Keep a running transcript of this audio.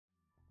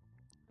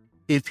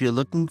If you're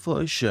looking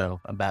for a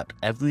show about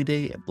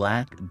everyday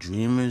Black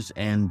dreamers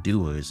and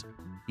doers,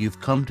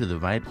 you've come to the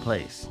right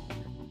place.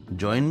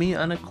 Join me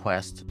on a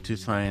quest to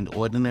find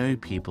ordinary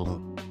people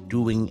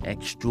doing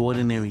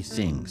extraordinary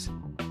things,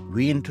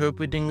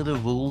 reinterpreting the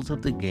rules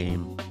of the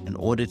game in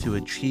order to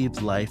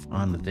achieve life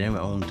on their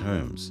own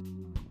terms.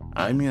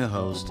 I'm your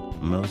host,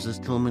 Moses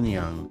Tillman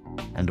Young,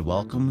 and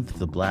welcome to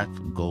the Black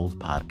Gold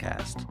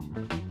Podcast.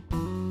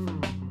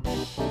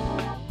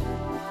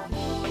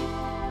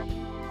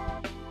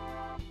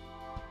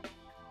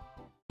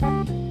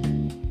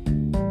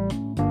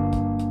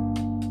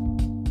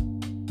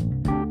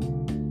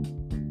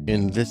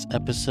 In this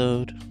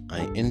episode,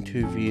 I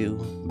interview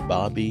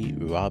Bobby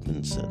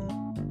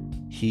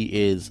Robinson. He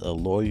is a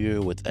lawyer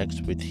with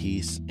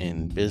expertise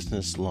in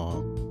business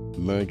law,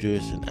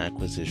 mergers and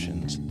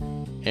acquisitions,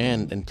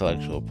 and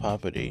intellectual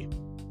property,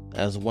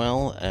 as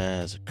well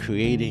as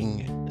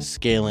creating,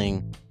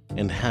 scaling,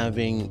 and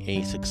having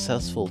a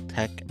successful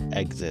tech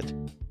exit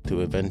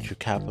to a venture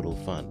capital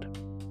fund.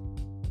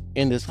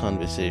 In this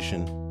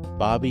conversation,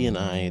 Bobby and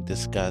I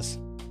discuss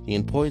the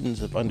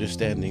importance of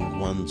understanding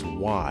one's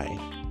why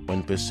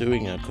when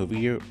pursuing a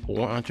career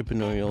or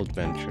entrepreneurial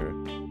venture,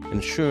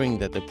 ensuring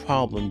that the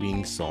problem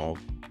being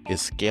solved is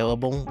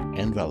scalable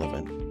and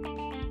relevant.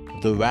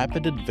 The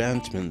rapid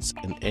advancements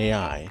in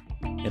AI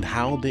and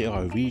how they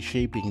are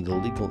reshaping the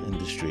legal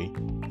industry,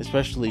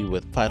 especially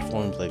with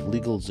platforms like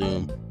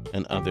LegalZoom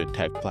and other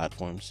tech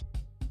platforms.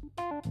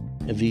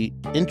 The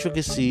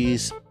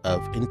intricacies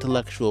of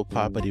intellectual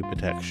property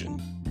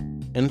protection,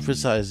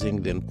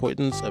 emphasizing the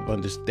importance of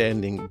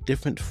understanding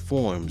different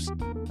forms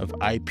of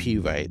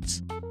IP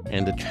rights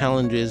and the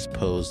challenges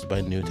posed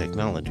by new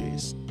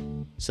technologies.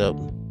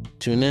 So,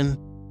 tune in,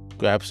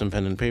 grab some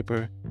pen and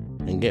paper,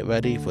 and get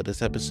ready for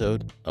this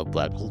episode of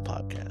Black Gold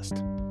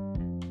Podcast.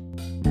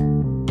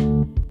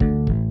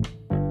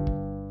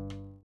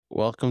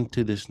 Welcome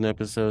to this new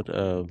episode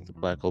of the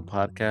Black Gold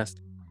Podcast.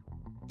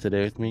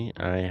 Today with me,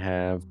 I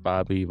have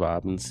Bobby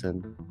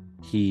Robinson.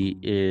 He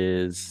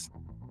is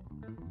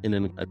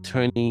an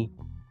attorney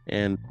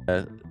and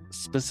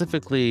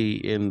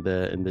specifically in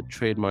the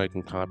trademark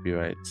and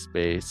copyright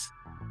space,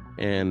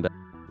 and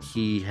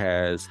he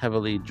has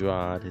heavily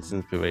drawn his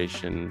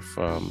inspiration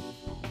from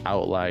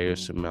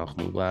Outliers from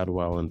Malcolm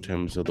Gladwell in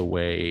terms of the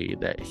way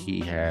that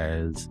he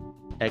has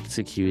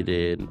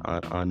executed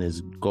on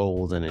his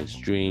goals and his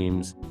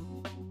dreams,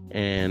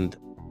 and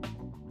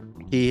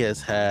he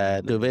has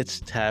had the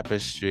rich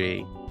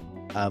tapestry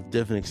of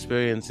different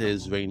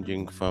experiences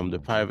ranging from the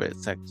private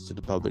sector to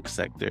the public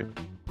sector.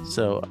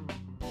 So,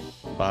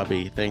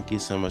 Bobby, thank you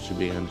so much for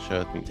being on the show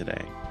with me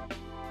today.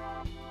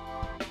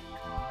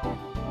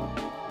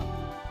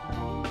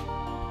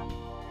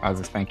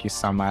 Moses, thank you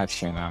so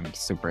much, and I'm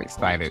super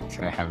excited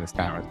to have this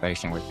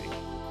conversation with you.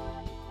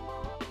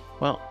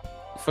 Well,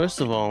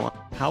 first of all,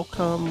 how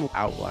come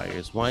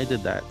Outliers? Why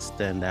did that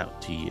stand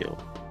out to you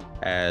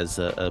as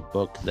a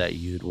book that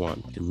you'd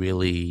want to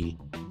really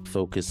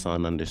focus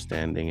on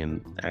understanding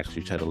and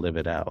actually try to live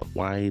it out?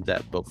 Why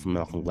that book from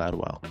Malcolm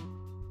Gladwell?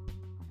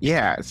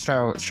 Yeah,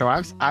 so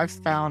I've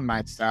found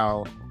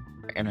myself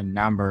in a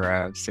number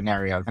of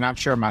scenarios, and I'm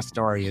sure my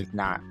story is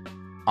not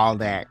all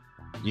that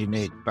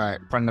unique,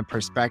 but from the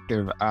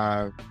perspective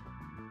of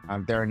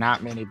there are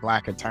not many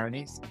Black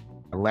attorneys.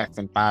 Less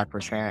than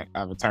 5%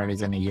 of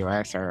attorneys in the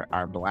U.S.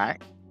 are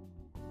Black.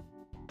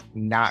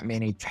 Not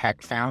many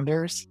tech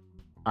founders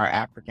are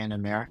African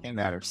American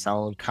that have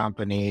sold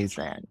companies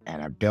and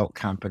have built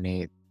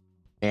companies.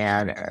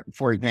 And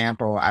for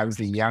example, I was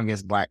the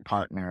youngest Black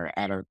partner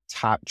at a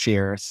top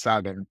tier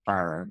Southern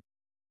firm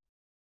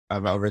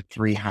of over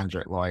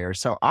 300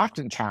 lawyers. So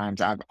oftentimes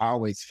I've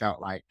always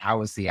felt like I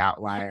was the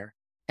outlier,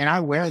 and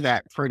I wear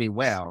that pretty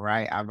well,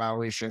 right? I've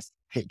always just,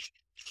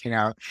 you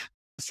know,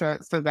 so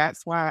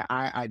that's why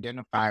I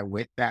identify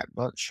with that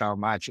book so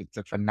much. It's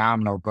a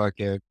phenomenal book.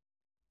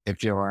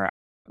 If your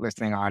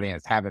listening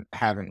audience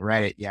haven't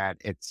read it yet,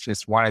 it's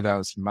just one of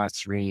those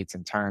must reads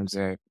in terms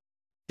of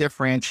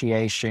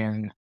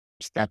differentiation,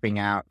 stepping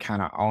out,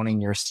 kind of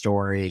owning your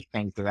story,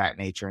 things of that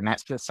nature. And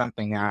that's just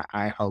something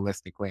I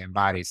holistically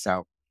embody.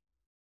 So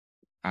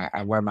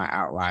I wear my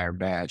outlier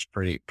badge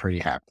pretty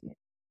happily.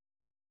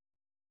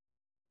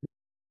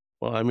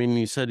 Well, I mean,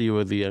 you said you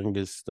were the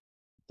youngest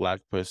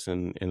Black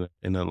person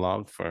in a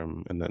law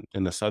firm,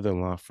 in a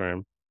Southern law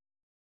firm.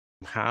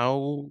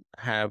 How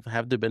have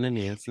there been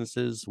any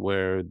instances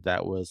where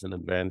that was an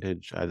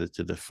advantage either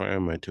to the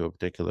firm or to a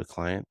particular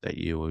client, that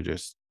you were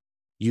just,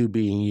 you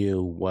being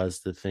you was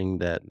the thing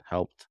that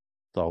helped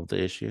solve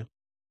the issue?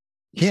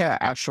 Yeah,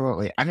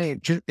 absolutely. I mean,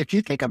 just if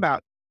you think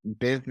about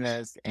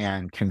business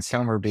and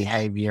consumer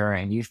behavior,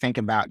 and you think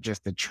about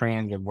just the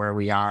trend of where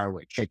we are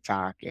with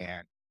TikTok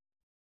and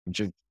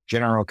just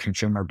general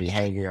consumer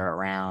behavior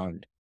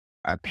around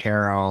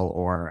apparel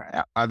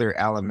or other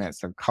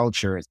elements of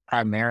culture, is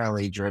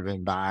primarily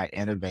driven by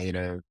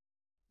innovative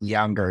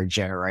younger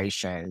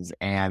generations.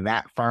 And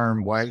that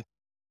firm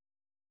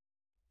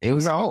it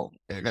was old.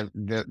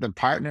 The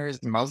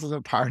partners, most of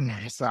the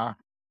partners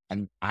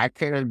and I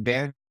could have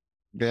been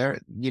their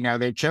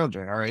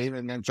children, or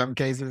even in some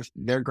cases,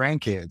 their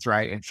grandkids,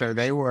 right? And so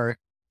they were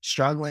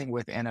struggling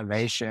with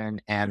innovation,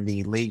 and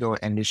the legal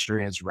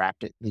industry is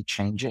rapidly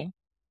changing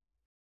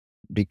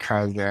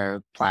because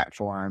of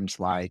platforms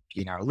like,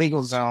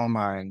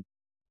 LegalZoom and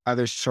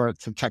other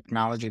sorts of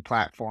technology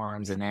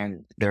platforms. And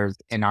then there's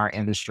in our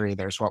industry,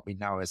 there's what we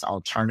know as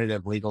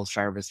alternative legal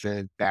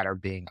services that are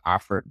being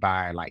offered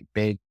by like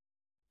big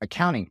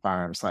accounting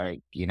firms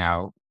like,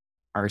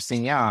 Ernst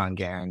and Young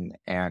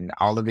and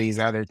all of these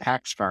other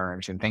tax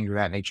firms and things of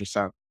that nature.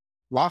 So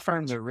law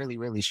firms are really,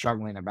 really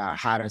struggling about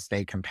how to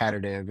stay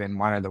competitive. And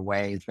one of the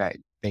ways that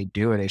they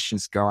do it is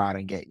just go out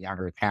and get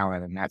younger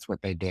talent. And that's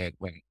what they did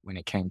when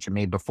it came to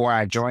me. Before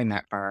I joined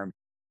that firm,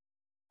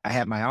 I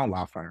had my own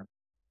law firm,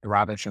 the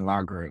Robinson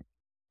Law Group.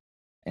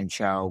 And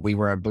so we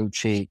were a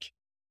boutique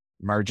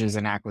mergers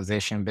and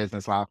acquisition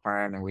business law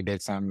firm, and we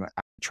did some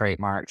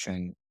trademarks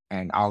and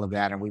all of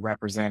that. And we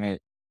represented,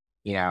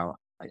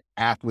 like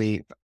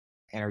athletes,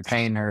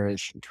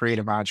 entertainers,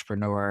 creative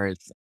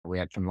entrepreneurs. We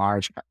had some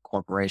large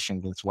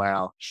corporations as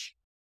well.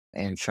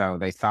 And so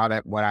they saw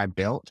that what I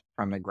built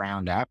from the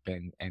ground up,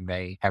 and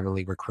they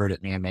heavily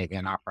recruited me and made me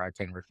an offer I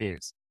couldn't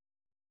refuse.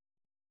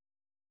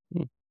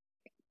 Hmm.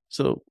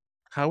 So,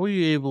 how were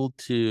you able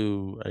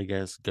to, I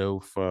guess, go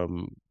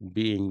from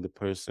being the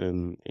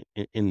person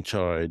in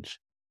charge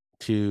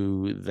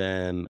to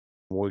then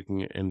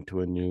working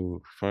into a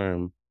new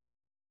firm?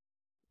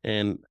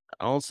 And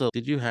also,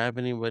 did you have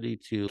anybody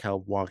to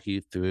help walk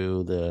you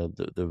through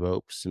the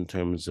ropes in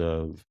terms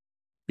of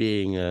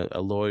being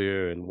a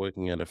lawyer and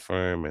working at a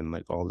firm and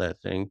like all that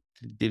thing?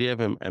 Did you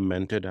have a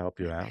mentor to help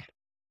you out?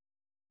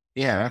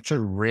 Yeah, that's a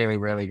really,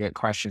 really good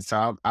question.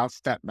 So I'll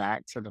step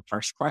back to the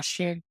first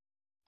question.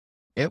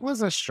 It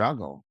was a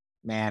struggle,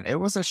 man. It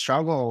was a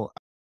struggle,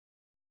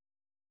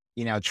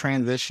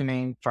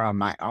 transitioning from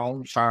my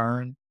own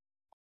firm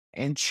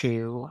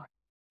into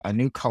a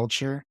new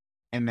culture.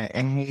 And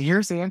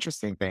here's the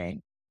interesting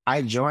thing.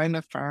 I joined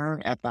the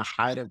firm at the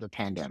height of the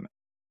pandemic.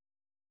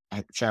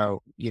 And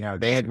so,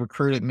 they had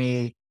recruited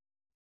me.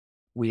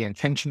 We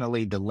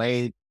intentionally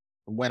delayed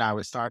when I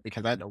would start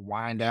because I had to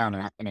wind down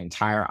an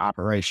entire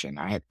operation.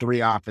 I had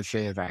three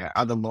offices. I had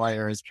other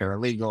lawyers,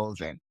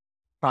 paralegals, and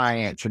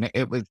clients, and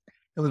it was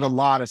a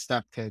lot of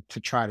stuff to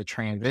try to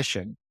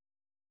transition.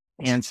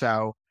 And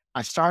so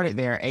I started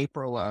there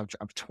April of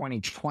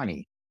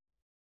 2020.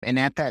 And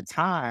at that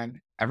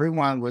time,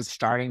 everyone was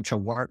starting to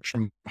work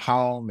from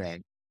home,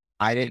 and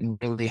I didn't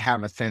really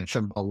have a sense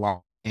of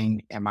belonging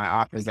in my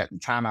office. At the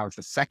time, I was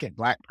the second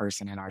Black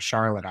person in our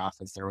Charlotte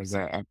office. There was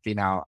a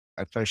female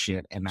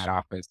associate in that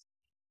office,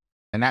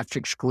 and that's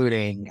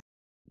excluding,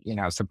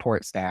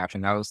 support staff,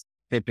 and those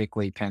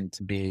typically tend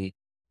to be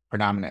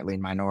predominantly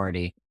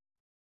minority.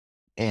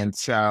 And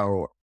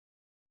so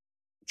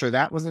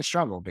that was a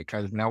struggle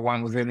because no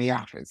one was in the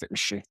office. It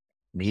was just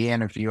me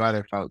and a few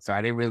other folks. So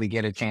I didn't really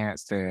get a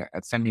chance to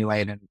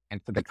assimilate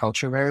into the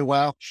culture very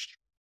well.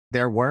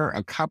 There were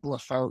a couple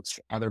of folks,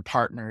 other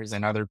partners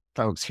and other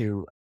folks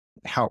who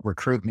helped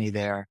recruit me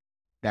there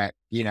that,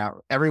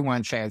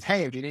 everyone says,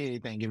 hey, if you need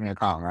anything, give me a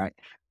call, right?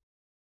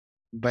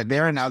 But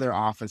they're in other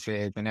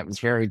offices, and it was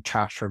very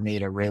tough for me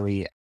to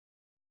really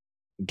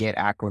get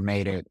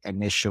acclimated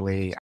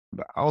initially.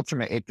 But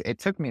ultimately, it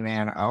took me,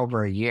 man,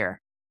 over a year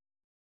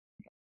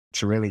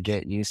to really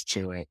get used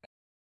to it.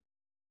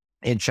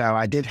 And so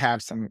I did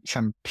have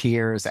some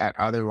peers at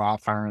other law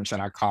firms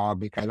that I called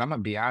because I'm gonna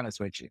be honest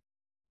with you.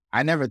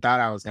 I never thought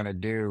I was gonna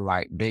do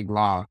like big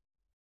law.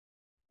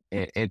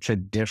 It's a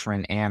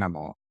different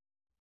animal.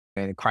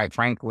 And quite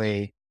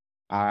frankly,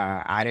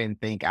 I didn't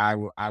think I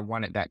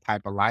wanted that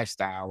type of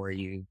lifestyle where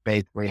you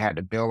basically had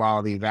to bill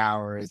all these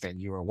hours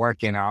and you were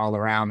working all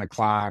around the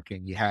clock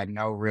and you had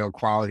no real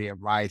quality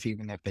of life,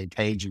 even if they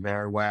paid you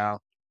very well.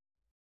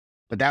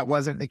 But that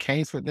wasn't the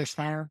case with this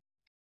firm.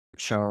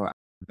 So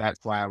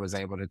that's why I was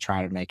able to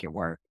try to make it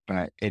work.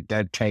 But it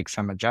did take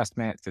some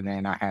adjustments. And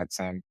then I had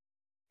some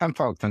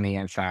folks on the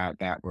inside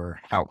that were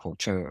helpful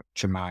to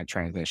my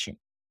transition.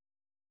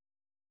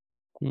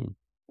 Hmm.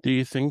 Do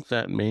you think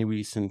that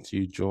maybe since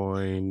you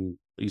joined,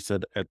 you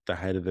said at the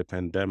height of the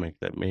pandemic,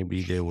 that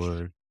maybe they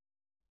were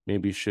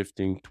maybe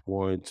shifting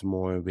towards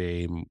more of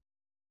a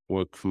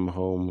work from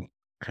home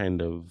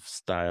kind of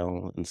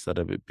style instead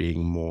of it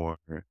being more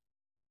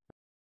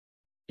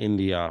in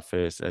the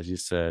office, as you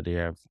said, you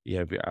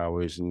have your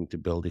hours and to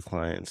build your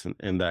clients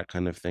and that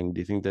kind of thing.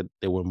 Do you think that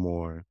they were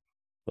more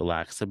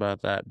relaxed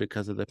about that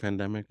because of the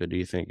pandemic, or do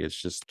you think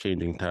it's just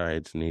changing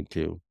tides need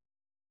to?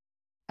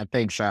 I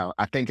think so.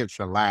 I think it's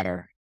the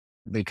latter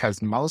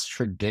because most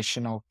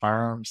traditional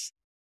firms,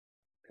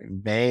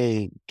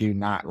 they do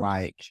not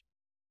like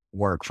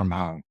work from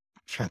home.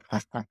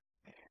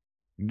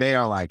 They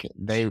don't like it.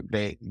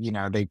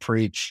 They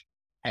preach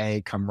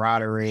a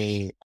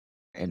camaraderie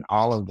and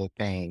all of the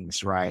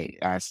things, right,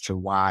 as to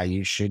why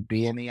you should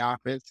be in the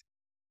office.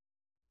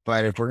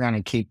 But if we're going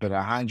to keep it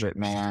 100,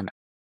 man,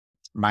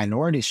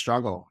 minorities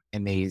struggle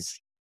in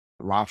these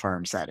law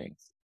firm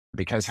settings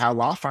because how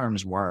law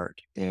firms work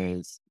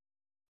is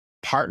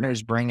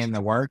partners bring in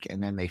the work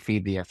and then they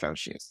feed the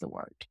associates the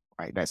work.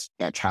 right?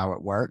 That's how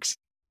it works.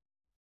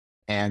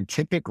 And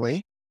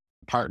typically,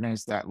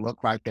 partners that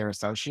look like their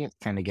associates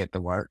tend to get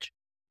the work,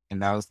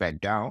 and those that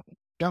don't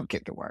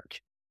get the work.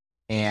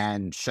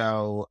 And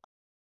so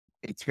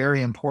it's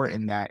very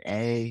important that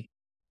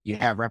you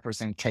have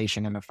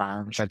representation in the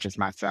firm, such as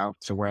myself,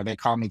 to where they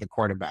call me the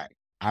quarterback.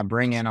 I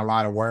bring in a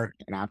lot of work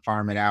and I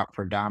farm it out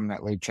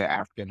predominantly to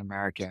African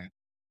American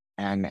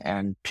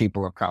and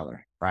people of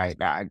color, right?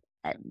 I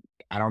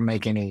I don't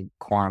make any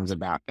qualms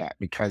about that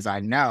because I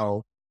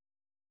know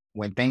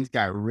when things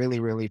got really,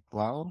 really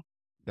slow,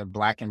 the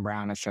black and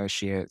brown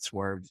associates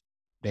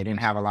they didn't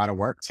have a lot of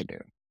work to do.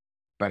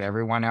 But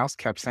everyone else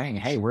kept saying,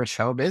 "Hey, we're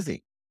so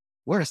busy.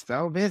 We're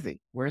so busy.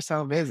 We're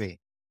so busy."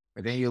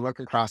 But then you look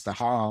across the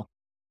hall,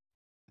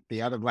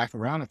 the other black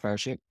and brown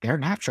associate, they're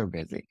not so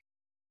busy.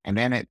 And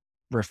then it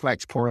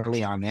reflects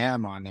poorly on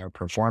them, on their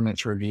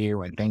performance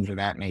review and things of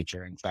that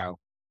nature. And so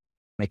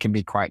it can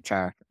be quite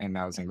tough in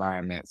those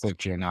environments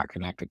if you're not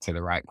connected to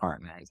the right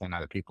partners and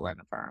other people in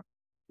the firm.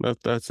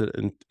 That's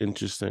an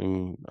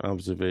interesting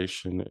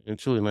observation.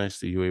 It's really nice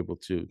that you were able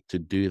to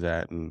do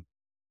that and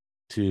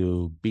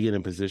to be in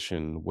a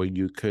position where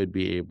you could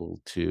be able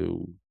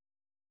to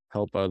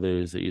help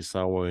others that you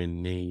saw were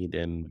in need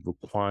and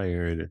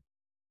required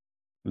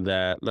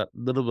that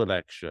little bit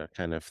extra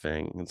kind of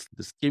thing.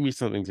 Just give me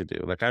something to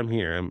do. Like I'm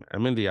here,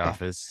 I'm in the Yeah,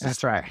 office.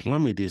 that's Just right.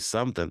 let me do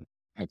something.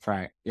 That's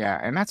right. Yeah.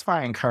 And that's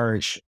why I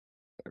encourage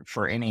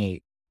for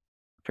any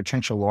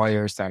potential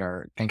lawyers that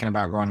are thinking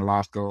about going to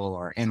law school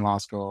or in law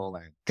school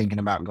and thinking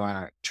about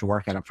going to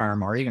work at a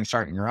firm or even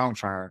starting your own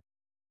firm.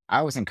 I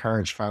always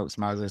encourage folks,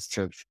 Moses,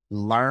 to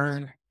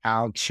learn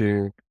how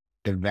to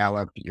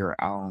develop your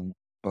own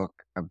book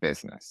of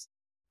business.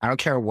 I don't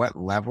care what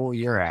level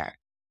you're at.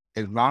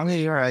 As long as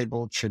you're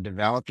able to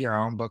develop your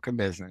own book of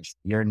business,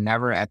 you're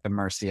never at the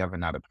mercy of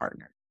another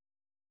partner,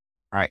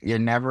 right? You're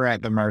never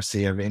at the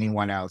mercy of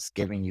anyone else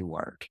giving you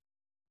work.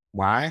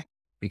 Why?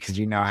 Because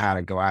you know how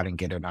to go out and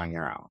get it on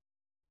your own,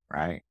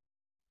 right?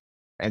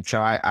 And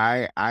so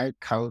I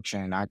coach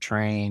and I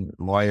train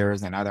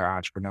lawyers and other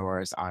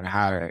entrepreneurs on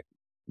how to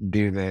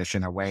do this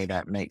in a way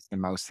that makes the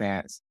most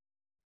sense.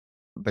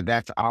 But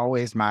that's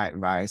always my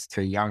advice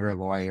to younger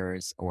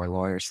lawyers or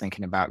lawyers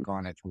thinking about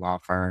going into law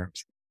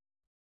firms.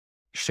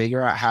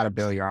 Figure out how to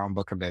build your own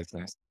book of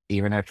business.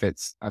 Even if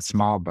it's a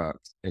small book,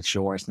 it's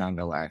yours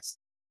nonetheless.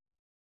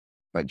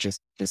 But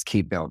just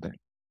keep building.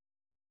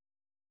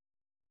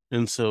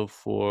 And so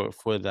for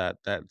that,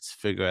 that's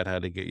figure out how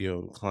to get your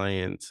own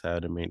clients, how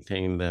to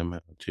maintain them, how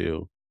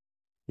to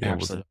be able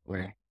to.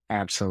 Absolutely.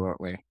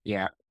 Absolutely.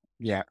 Yeah.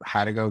 Yeah.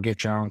 How to go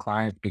get your own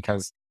clients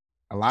because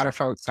a lot of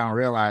folks don't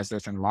realize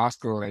this in law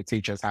school. They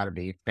teach us how to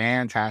be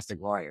fantastic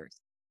lawyers,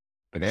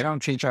 but they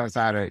don't teach us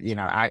how to,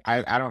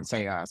 I don't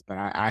say us, but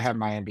I had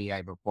my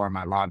MBA before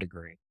my law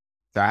degree.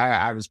 So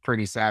I was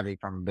pretty savvy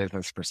from a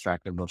business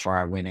perspective before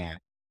I went in,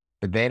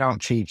 but they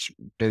don't teach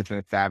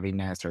business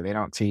savviness or they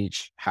don't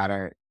teach how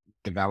to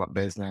develop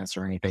business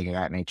or anything of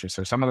that nature.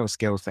 So some of those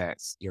skill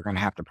sets, you're going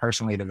to have to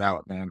personally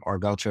develop them or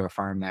go to a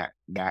firm that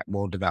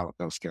will develop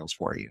those skills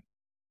for you.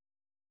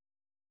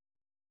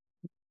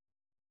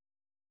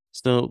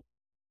 So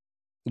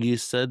you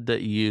said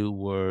that you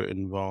were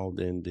involved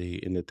in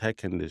the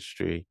tech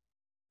industry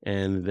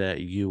and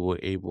that you were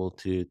able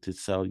to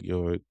sell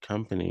your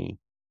company.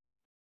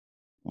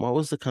 What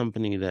was the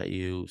company that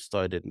you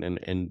started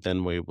and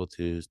then were able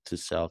to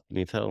sell? Can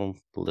you tell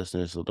the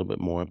listeners a little bit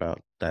more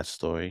about that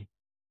story?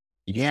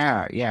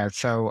 Yeah, yeah.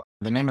 So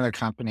the name of the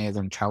company is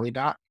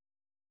IntelliDoc,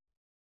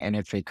 and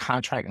it's a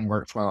contract and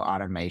workflow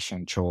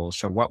automation tool.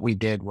 So what we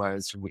did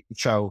was,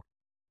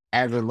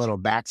 as a little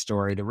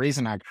backstory, the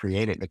reason I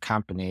created the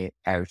company,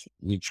 as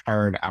you've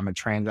heard, I'm a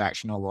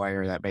transactional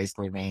lawyer. That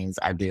basically means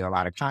I do a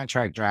lot of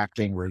contract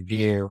drafting,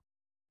 review,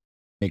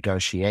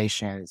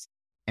 negotiations.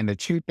 And the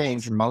two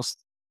things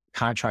most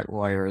contract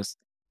lawyers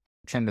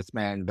tend to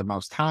spend the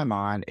most time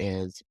on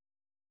is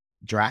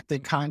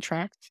drafting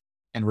contracts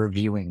and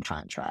reviewing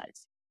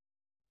contracts.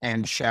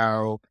 And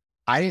so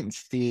I didn't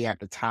see at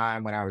the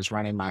time when I was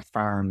running my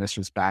firm, this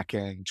was back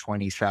in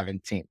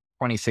 2017,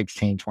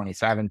 2016,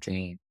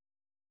 2017.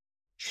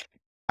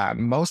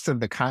 Most of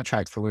the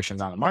contract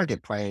solutions on the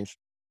marketplace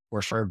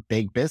were for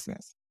big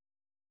business.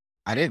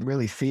 I didn't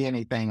really see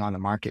anything on the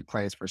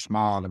marketplace for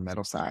small to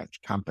middle sized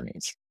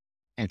companies.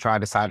 And so I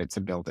decided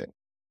to build it.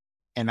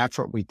 And that's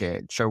what we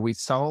did. So we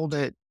sold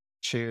it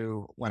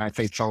when I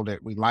say sold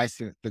it, we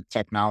licensed the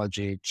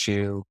technology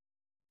to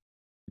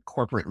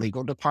corporate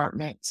legal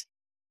departments.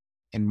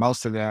 And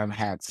most of them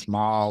had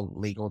small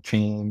legal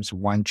teams,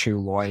 one, two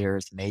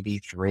lawyers, maybe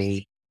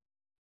three,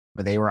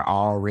 but they were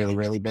all really,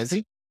 really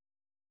busy.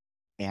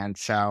 And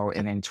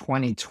in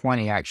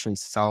 2020, I actually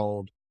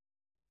sold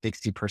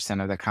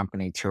 60% of the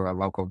company to a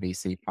local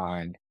VC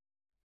fund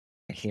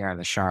here in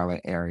the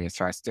Charlotte area.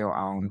 So I still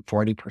own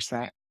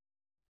 40%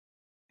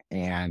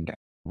 and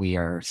we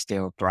are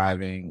still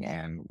thriving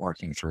and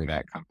working through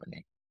that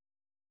company.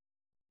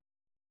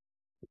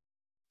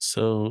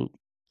 So,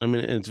 I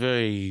mean, it's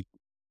very,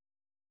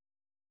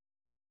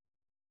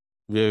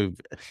 very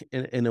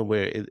in a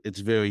way, it's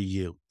very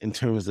you in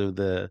terms of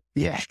the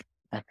Yeah.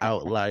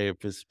 outlier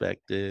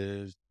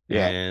perspective,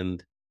 Yeah,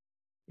 and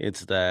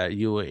it's that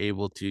you were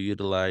able to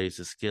utilize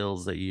the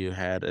skills that you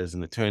had as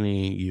an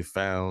attorney. You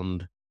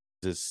found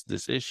this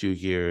issue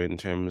here in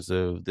terms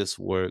of this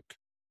work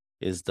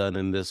is done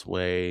in this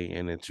way,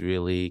 and it's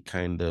really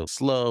kind of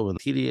slow and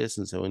tedious,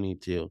 and so we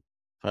need to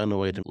find a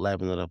way to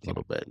liven it up a yeah,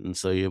 little bit. And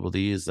so you're able to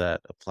use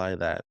that, apply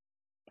that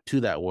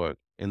to that work,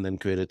 and then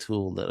create a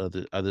tool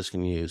that others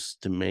can use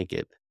to make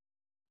it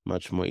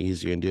much more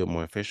easier and do it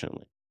more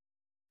efficiently.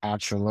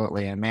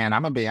 absolutely. And man,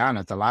 I'm gonna be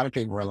honest, a lot of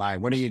people were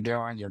like, "What are you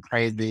doing? You're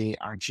crazy.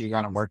 Aren't you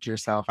gonna work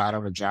yourself out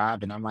of a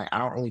job?" And I'm like, I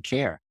don't really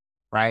care.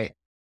 Right.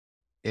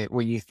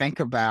 When you think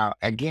about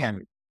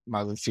again,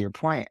 Moses, to your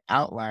point,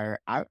 outlier,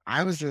 I'm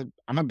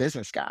a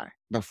business guy.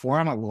 Before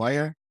I'm a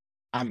lawyer,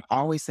 I'm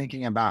always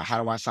thinking about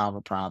how do I solve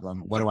a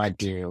problem? What do I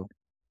do?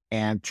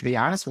 And to be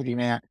honest with you,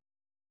 man,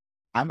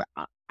 I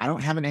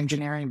don't have an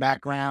engineering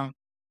background.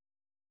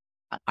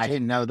 I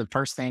didn't know the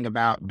first thing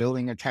about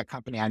building a tech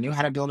company. I knew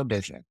how to build a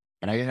business,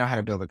 but I didn't know how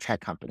to build a tech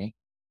company.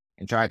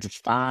 And so I had to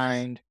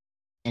find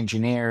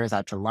engineers. I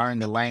had to learn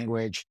the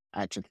language.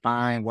 I had to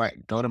find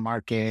what go to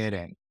market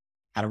and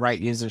how to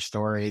write user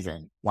stories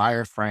and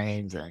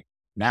wireframes. And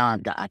now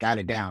I got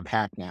it down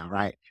pat now,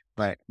 right?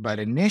 But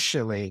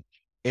initially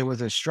it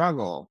was a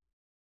struggle.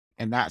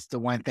 And that's the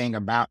one thing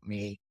about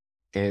me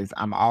is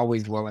I'm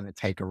always willing to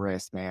take a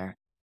risk, man.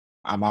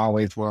 I'm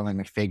always willing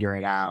to figure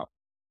it out.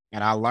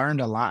 And I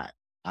learned a lot.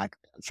 I,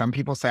 some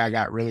people say I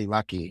got really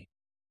lucky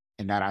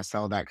in that I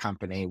sold that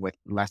company with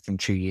less than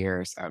 2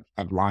 years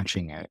of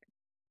launching it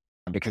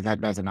because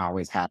that doesn't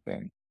always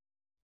happen.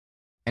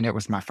 And it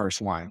was my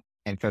first one.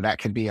 And so that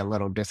could be a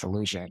little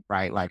disillusion,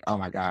 right? Like, oh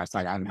my gosh,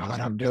 like I know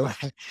what I'm doing.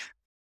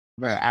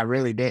 But I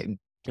really didn't,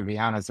 to be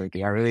honest with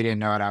you. I really didn't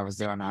know what I was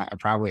doing. I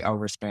probably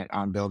overspent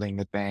on building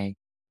the thing,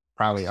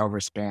 probably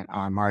overspent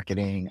on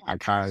marketing. I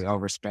probably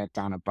overspent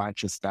on a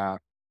bunch of stuff.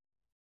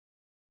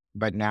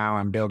 But now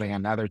I'm building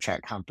another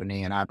tech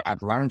company and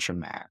I've learned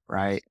from that,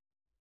 right?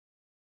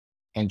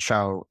 And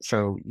so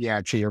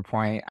yeah, to your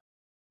point,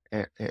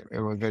 it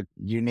was a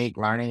unique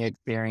learning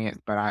experience,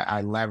 but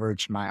I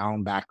leveraged my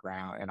own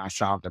background and I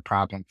solved a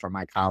problem for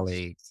my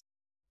colleagues.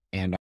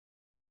 And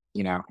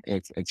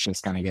it's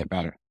just gonna get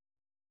better.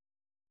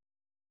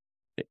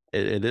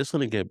 It is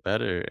going to get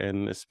better,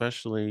 and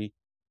especially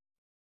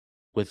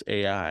with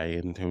AI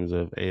in terms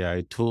of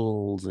AI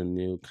tools and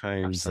new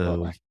kinds Absolutely.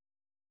 of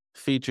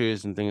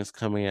features and things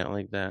coming out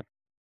like that.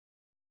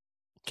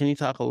 Can you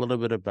talk a little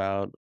bit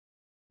about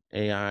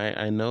AI?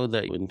 I know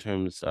that in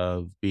terms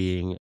of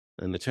being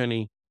an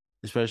attorney,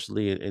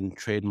 especially in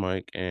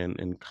trademark and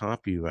in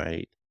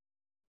copyright,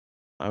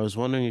 I was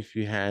wondering if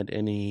you had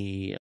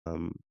any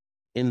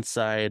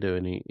insight or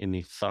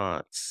any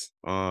thoughts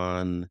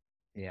on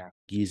Yeah.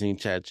 using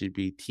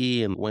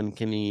ChatGPT and when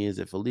can you use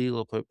it for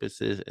legal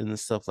purposes and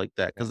stuff like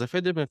that. Yeah. Because I've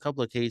heard there have been a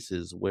couple of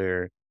cases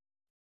where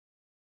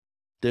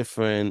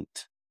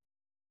different,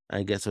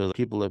 I guess,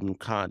 people have been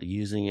caught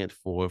using it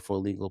for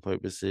legal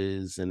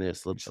purposes, and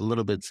it's a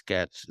little bit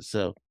sketch.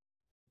 So,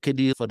 could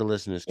you, for the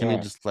listeners, can you Yeah,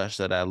 just flesh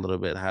that out a little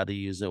bit? How to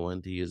use it,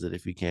 when to use it,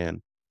 if you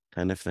can,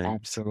 kind of thing.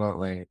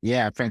 absolutely.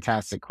 Yeah,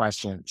 fantastic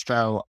question.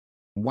 So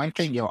one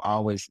thing you'll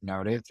always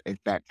notice is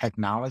that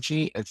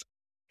technology is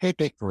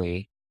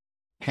typically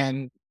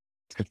 10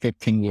 to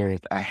 15 years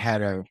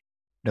ahead of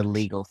the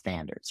legal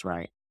standards,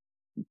 right?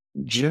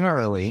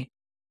 Generally,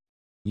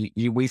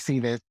 we see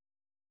this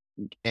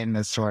in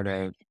the sort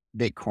of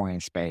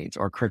Bitcoin space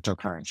or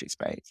cryptocurrency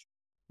space,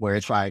 where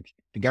it's like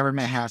the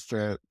government has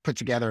to put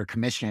together a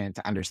commission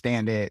to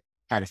understand it,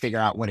 try to figure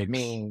out what it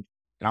means,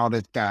 and all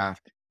this stuff.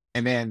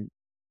 And then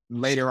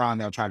later on,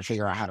 they'll try to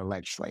figure out how to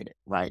legislate it,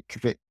 right?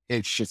 Because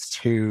it's just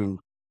too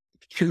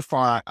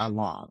far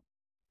along.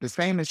 The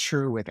same is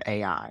true with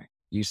AI.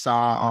 You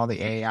saw all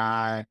the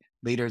AI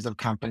leaders of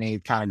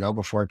companies kind of go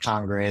before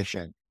Congress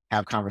and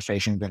have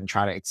conversations and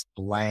try to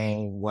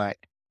explain what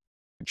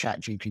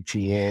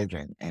ChatGPT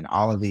is and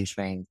all of these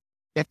things.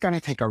 It's going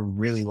to take a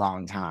really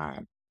long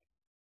time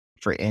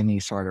for any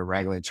sort of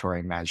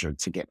regulatory measure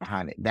to get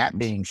behind it. That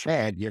being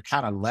said, you're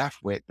kind of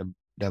left with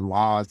the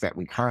laws that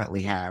we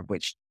currently have,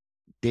 which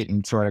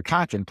didn't sort of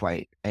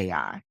contemplate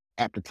AI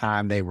at the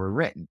time they were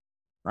written,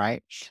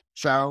 right?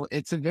 So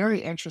it's a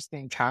very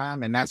interesting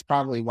time. And that's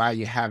probably why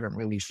you haven't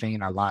really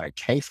seen a lot of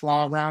case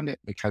law around it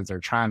because they're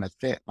trying to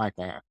fit like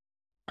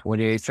what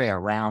do they say, a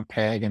round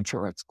peg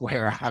into a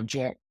square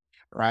object,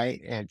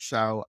 right? And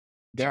so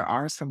there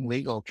are some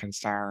legal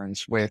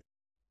concerns with,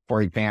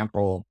 for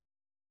example,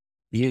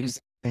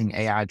 using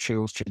AI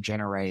tools to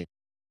generate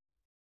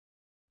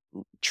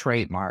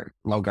trademark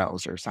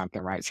logos or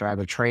something, right? So as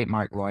a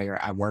trademark lawyer,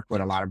 I work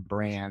with a lot of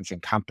brands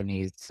and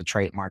companies to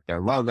trademark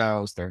their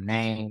logos, their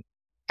name,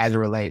 as it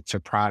relates to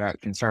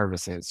product and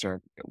services,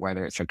 or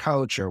whether it's a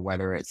coach or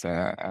whether it's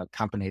a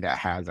company that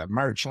has a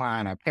merch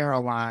line,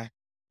 apparel line.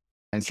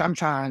 And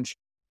sometimes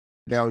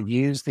they'll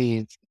use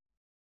these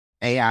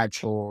AI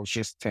tools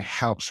just to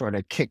help sort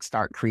of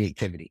kickstart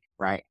creativity,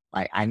 right?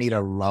 Like I need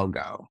a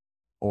logo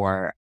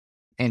or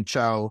And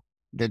so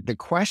the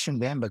question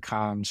then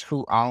becomes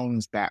who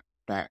owns that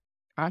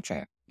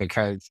content?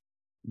 Because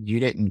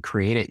you didn't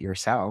create it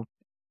yourself.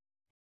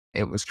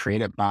 It was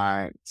created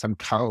by some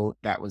code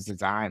that was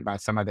designed by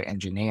some other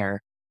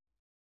engineer.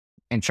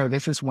 And so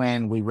this is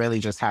when we really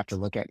just have to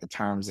look at the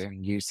terms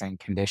and use and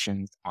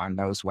conditions on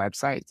those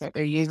websites that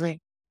they're using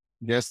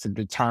just to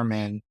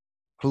determine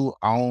who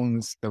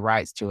owns the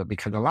rights to it.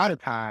 Because a lot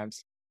of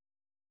times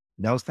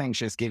those things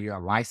just give you a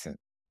license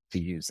to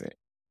use it,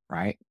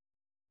 right?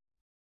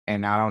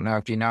 And I don't know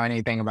if you know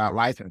anything about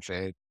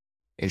licenses.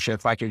 It's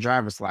just like your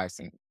driver's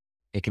license.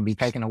 It can be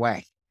taken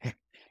away,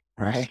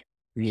 right?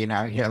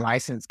 Your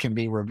license can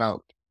be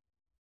revoked.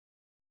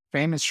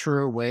 Same is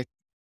true with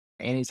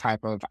any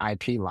type of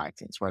IP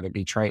license, whether it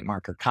be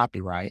trademark or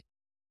copyright.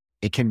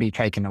 It can be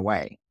taken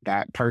away.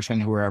 That person,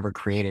 whoever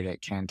created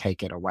it, can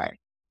take it away.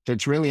 So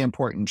it's really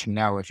important to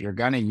know if you're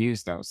going to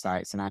use those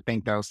sites. And I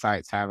think those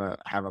sites have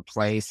a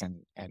place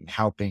and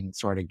helping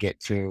sort of get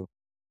to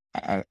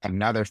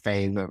another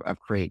phase of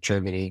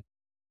creativity.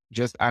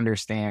 Just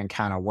understand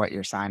kind of what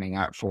you're signing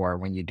up for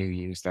when you do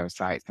use those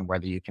sites and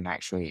whether you can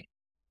actually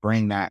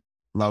bring that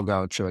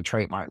logo to a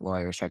trademark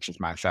lawyer such as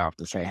myself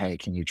to say, hey,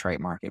 can you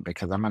trademark it?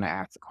 Because I'm going to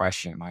ask the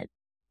question like,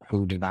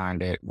 who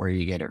designed it? Where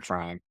you get it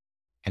from?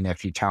 And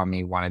if you tell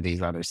me one of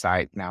these other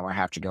sites, now I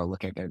have to go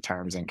look at their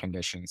terms and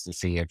conditions to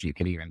see if you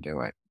could even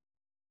do it.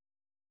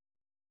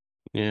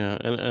 Yeah,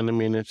 and I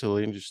mean it's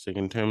really interesting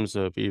in terms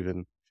of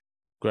even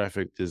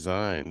graphic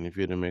design. If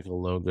you're to make a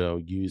logo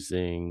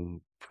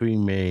using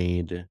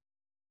pre-made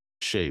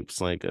shapes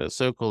like a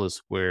circle, a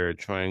square, a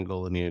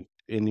triangle, and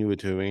you were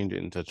to arrange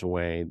it in such a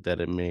way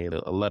that it made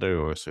a letter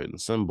or a certain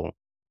symbol,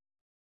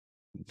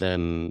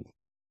 then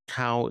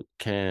how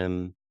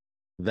can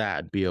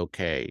that be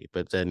okay?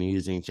 But then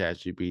using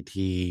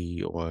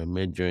ChatGPT or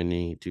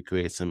Midjourney to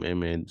create some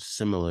image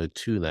similar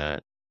to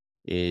that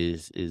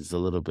is a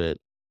little bit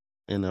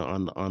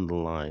on the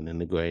line in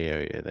the gray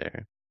area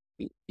there.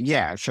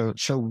 Yeah. So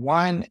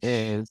one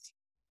is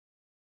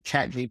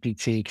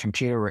ChatGPT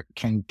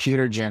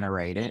computer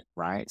generated,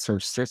 right? So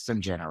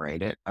system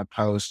generated,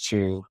 opposed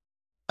to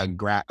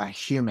a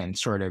human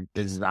sort of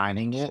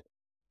designing it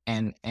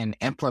and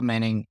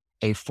implementing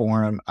a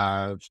form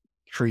of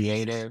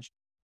creative,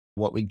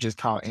 what we just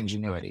call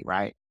ingenuity,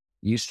 right?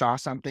 You saw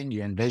something,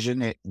 you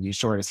envisioned it, and you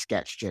sort of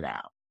sketched it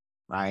out,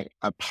 right?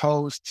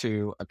 Opposed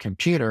to a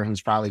computer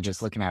who's probably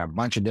just looking at a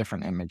bunch of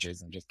different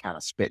images and just kind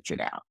of spits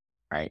it out,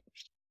 right?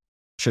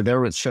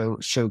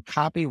 So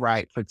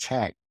copyright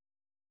protect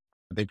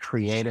the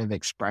creative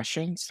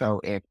expression. So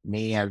if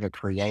me as a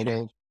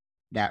creative,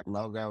 that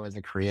logo is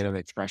a creative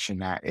expression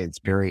that is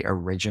very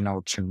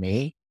original to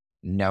me.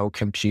 No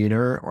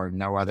computer or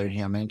no other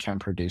human can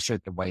produce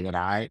it the way that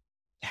I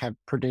have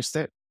produced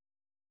it.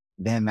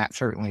 Then that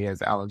certainly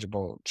is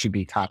eligible to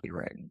be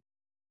copywritten,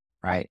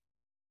 right?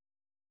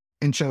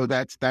 And so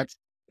that's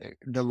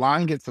the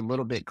line gets a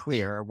little bit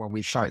clearer when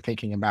we start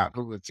thinking about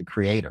who was the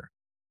creator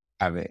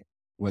of it.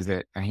 Was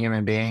it a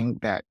human being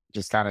that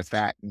just kind of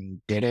sat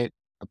and did it,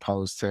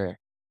 opposed to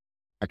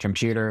a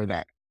computer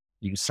that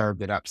you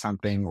served it up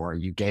something or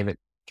you gave it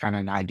kind of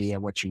an idea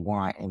of what you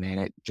want and then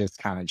it just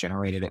kind of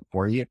generated it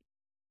for you.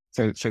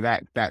 So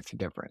that's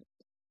different.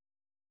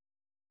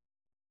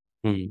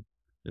 Hmm.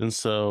 And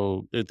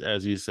so,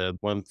 as you said,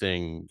 one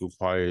thing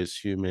requires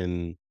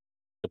the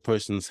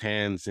person's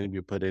hands to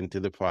be put into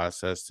the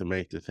process to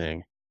make the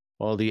thing.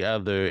 While the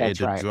other, it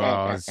That's right.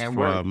 draws And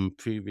we're from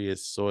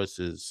previous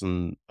sources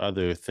and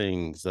other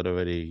things that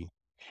already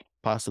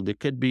possibly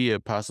could be or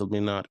possibly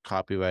not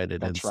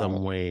copyrighted in that's right.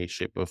 some way,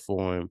 shape, or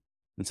form.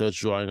 And so it's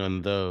drawing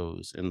on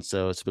those. And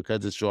so it's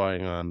because it's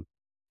drawing on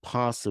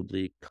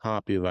possibly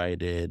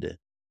copyrighted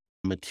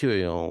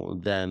material,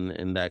 then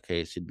in that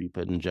case, you'd be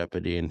put in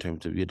jeopardy in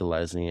terms of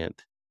utilizing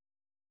it.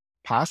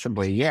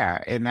 Possibly,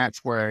 yeah. And that's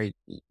where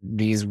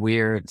these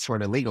weird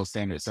sort of legal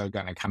standards are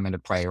going to come into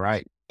play,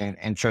 right?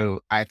 And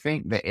so I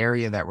think the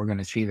area that we're going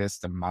to see this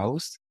the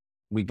most,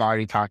 we've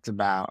already talked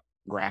about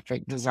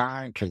graphic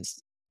design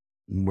because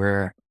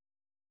where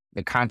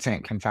the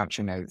content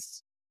consumption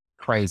is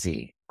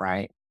crazy,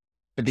 right?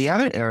 But the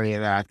other area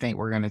that I think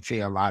we're going to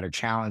see a lot of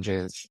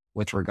challenges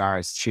with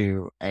regards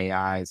to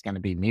AI is going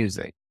to be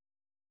music.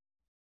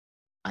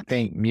 I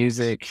think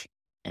music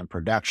and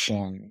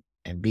production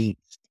and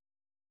beats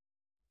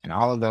and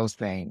all of those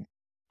things,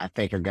 I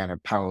think are going to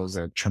pose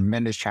a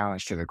tremendous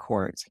challenge to the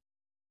courts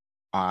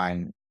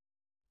on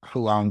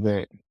who owns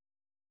it,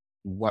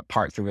 what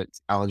parts of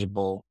it's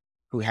eligible,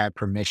 who had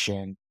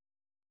permission.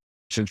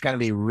 So it's going to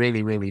be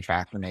really, really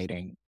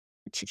fascinating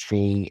to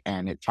see.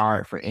 And it's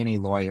hard for any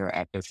lawyer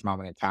at this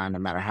moment in time, no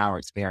matter how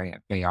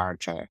experienced they are,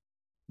 to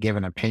give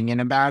an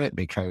opinion about it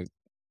because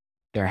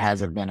there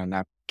hasn't been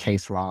enough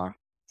case law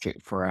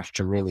for us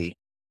to really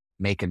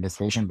make a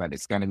decision. But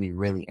it's going to be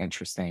really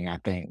interesting, I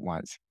think,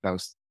 once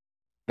those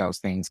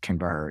things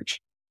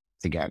converge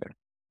together,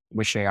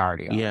 which they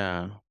already are.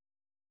 Yeah.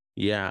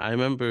 Yeah. I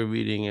remember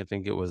reading, I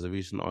think it was a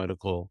recent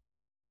article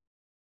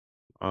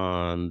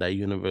on that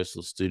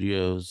Universal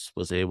Studios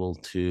was able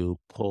to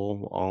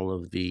pull all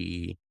of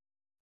the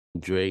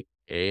Drake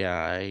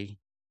AI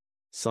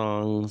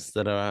songs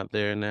that are out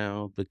there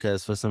now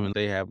because for some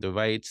they have the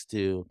rights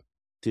to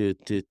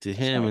That's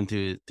him right. and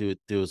to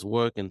his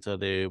work, and so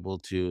they're able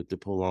to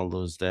pull all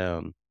those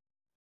down.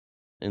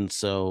 And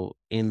so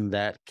in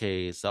that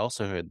case, I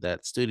also heard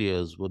that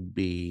studios would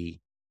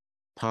be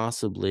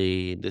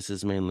possibly, this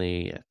is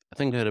mainly, I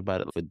think I heard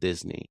about it for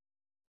Disney,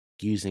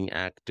 using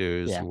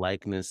actors' Yeah.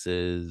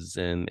 likenesses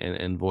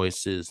and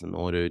voices in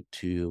order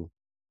to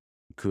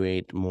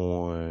create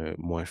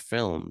more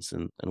films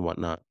and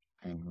whatnot.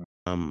 Mhm.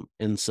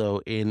 And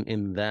so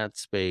in that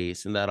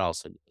space, and that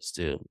also goes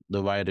to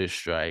the writer's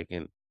strike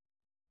and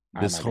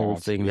Oh this my whole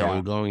gosh. thing that we're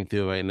Yeah. going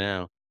through right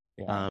now.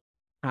 Yeah.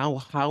 Um,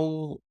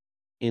 how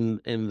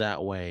in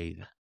that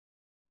way,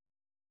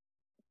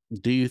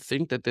 do you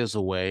think that there's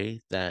a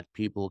way that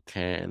people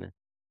can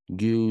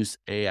use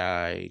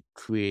AI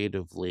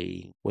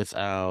creatively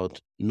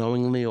without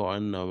knowingly or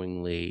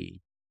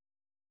unknowingly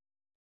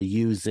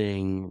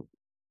using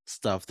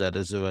stuff that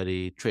is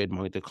already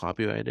trademarked or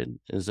copyrighted?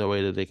 Is there a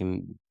way that they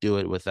can do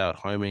it without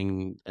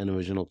harming an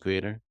original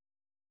creator?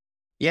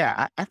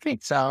 Yeah, I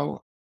think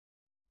so.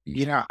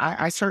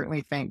 I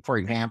certainly think, for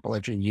example,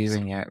 if you're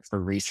using it for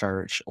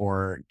research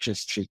or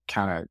just to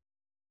kind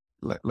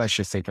of, let's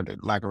just say, for the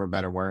lack of a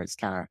better words,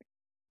 kind of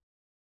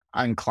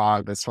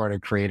unclog the sort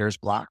of creator's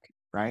block,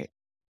 right?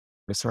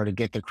 To sort of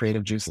get the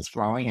creative juices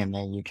flowing. And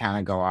then you kind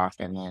of go off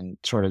and then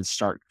sort of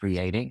start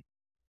creating.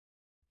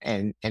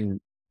 And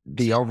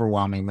the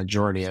overwhelming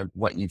majority of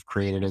what you've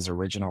created is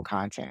original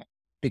content.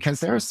 Because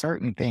there are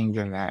certain things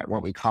in that,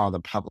 what we call the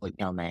public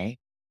domain,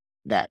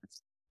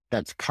 that's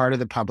that's part of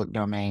the public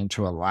domain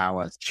to allow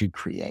us to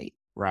create,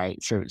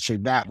 right? So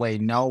that way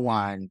no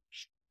one,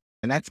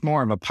 and that's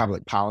more of a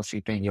public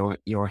policy thing.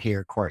 You'll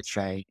hear courts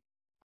say,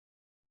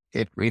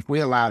 if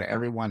we allowed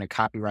everyone to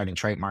copyright and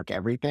trademark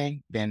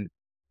everything, then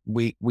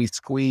we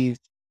squeeze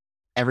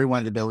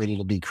everyone's ability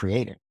to be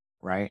creative,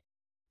 right?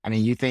 I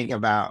mean, you think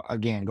about,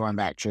 again, going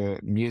back to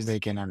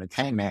music and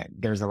entertainment,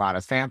 there's a lot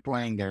of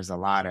sampling, there's a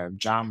lot of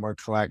genre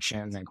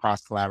collections and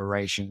cross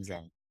collaborations,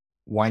 and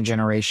one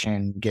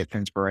generation gets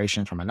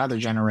inspiration from another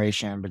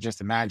generation. But just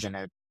imagine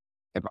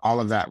if all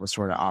of that was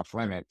sort of off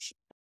limits,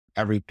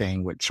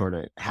 everything would sort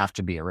of have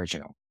to be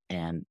original.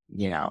 And,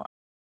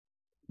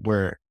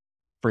 we're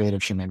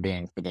creative human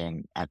beings, but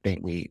then I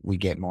think we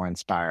get more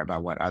inspired by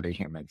what other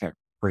humans have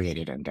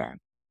created and done.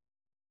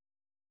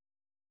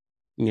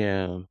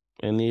 Yeah.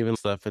 And even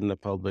stuff in the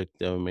public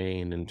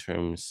domain in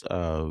terms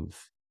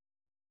of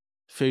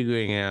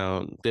figuring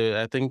out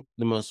I think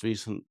the most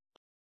recent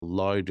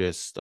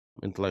largest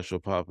intellectual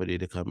property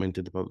to come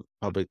into the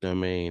public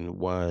domain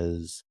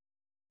was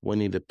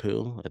Winnie the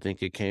Pooh. I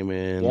think it came Yeah.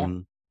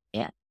 in,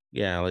 Yeah.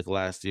 yeah, like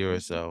last year or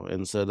Mhm. so.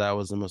 And so that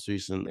was the most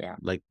recent, Yeah.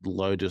 like the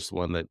largest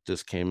one that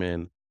just came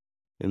in.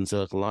 And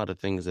so like, a lot of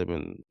things I've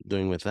been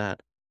doing with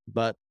that.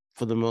 But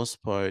for the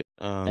most part,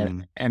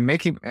 And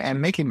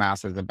Mickey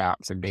Mouse is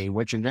about to be,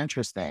 which is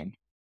interesting,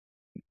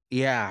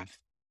 yeah,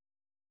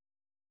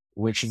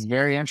 which is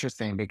very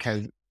interesting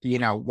because,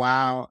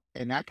 while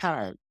and that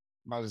kind of,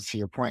 Moses, to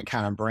your point,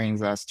 kind of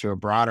brings us to a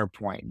broader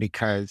point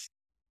because,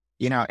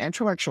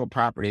 intellectual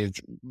property is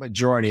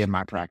majority of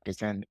my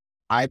practice. And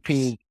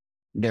IP,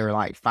 there are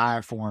like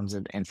five forms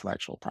of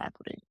intellectual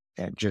property.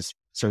 And just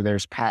so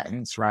there's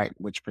patents, right,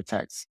 which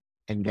protects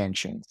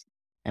inventions.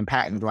 And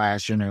patents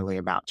last generally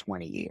about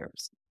 20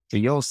 years. So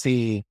you'll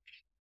see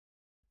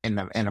in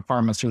the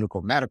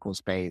pharmaceutical medical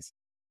space,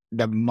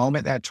 the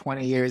moment that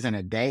 20 years and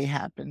a day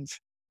happens,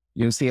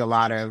 you'll see a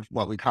lot of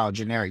what we call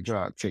generic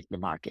drugs hit the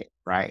market,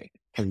 right?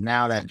 Because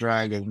now that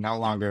drug is no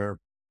longer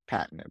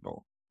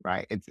patentable,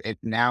 right?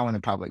 It's now in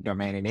the public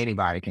domain and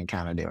anybody can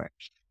kind of do it.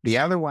 The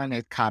other one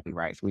is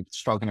copyrights. We've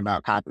spoken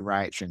about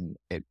copyrights, and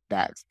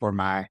that's for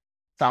my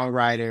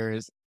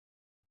songwriters,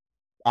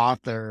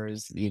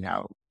 authors,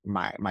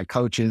 my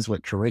coaches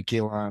with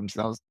curriculums,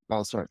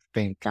 those sort of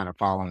things kind of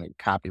fall under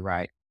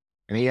copyright.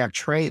 And then you have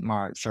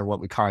trademarks, or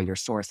what we call your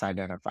source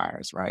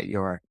identifiers, right?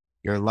 Your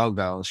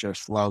logos, your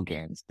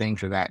slogans,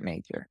 things of that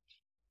nature.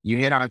 You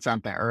hit on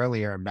something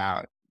earlier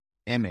about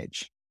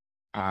image,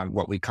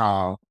 what we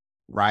call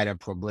right of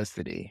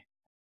publicity.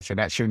 So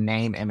that's your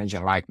name, image,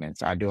 and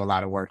likeness. I do a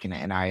lot of work in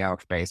the NIL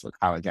space with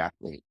college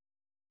athletes,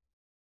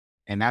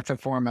 and that's a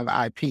form of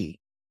IP.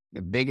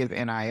 The biggest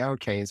NIL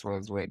case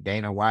was with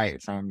Dana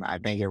White from, I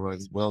think it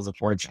was Wheels of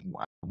Fortune,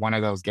 one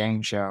of those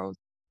game shows,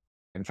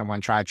 and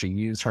someone tried to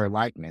use her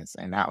likeness,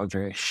 and that was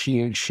a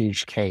huge,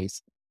 huge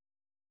case.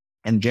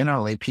 And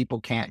generally, people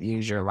can't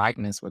use your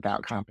likeness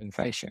without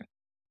compensation.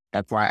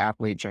 That's why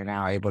athletes are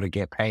now able to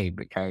get paid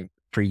because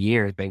for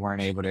years they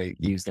weren't able to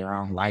use their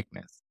own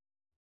likeness.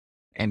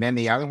 And then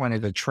the other one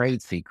is a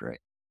trade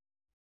secret.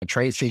 The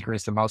trade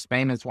secrets, the most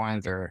famous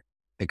ones are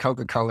the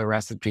Coca-Cola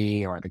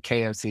recipe or the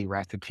KFC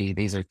recipe.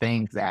 These are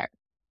things that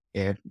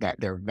if that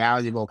they're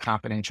valuable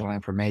confidential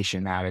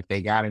information. Now, if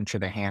they got into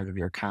the hands of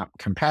your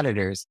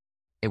competitors,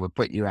 it would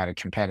put you at a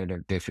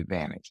competitive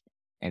disadvantage.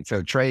 And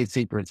so trade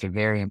secrets are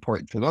very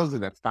important. So those are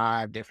the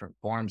five different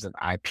forms of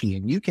IP.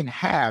 And you can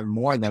have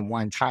more than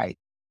one type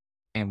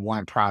in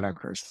one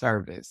product or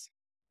service.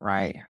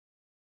 right?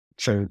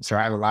 So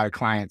I have a lot of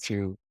clients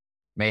who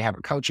may have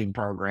a coaching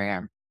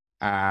program,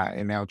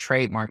 and they'll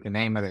trademark the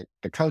name of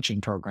the coaching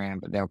program,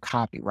 but they'll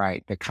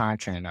copyright the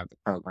content of the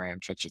program,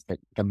 such as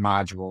the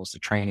modules, the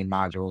training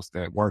modules,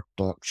 the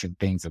workbooks, and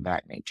things of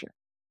that nature.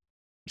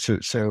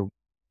 So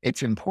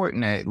it's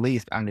important to at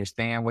least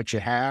understand what you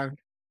have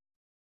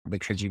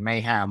because you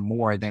may have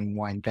more than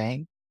one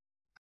thing.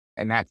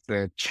 And that's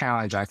the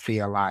challenge I see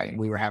a lot. And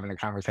we were having a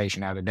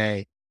conversation the other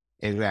day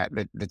is that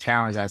the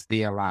challenge I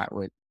see a lot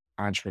with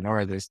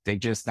entrepreneurs is they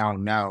just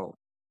don't know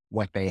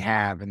what they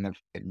have. And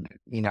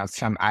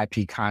some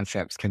IP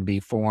concepts can be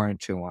foreign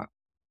to them.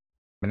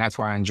 And that's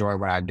why I enjoy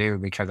what I do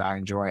because I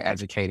enjoy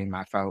educating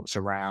my folks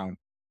around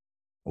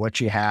what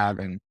you have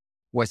and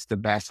what's the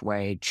best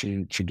way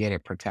to get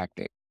it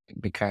protected.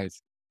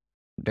 Because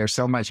there's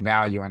so much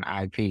value in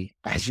IP,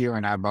 as you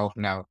and I both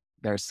know.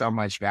 There's so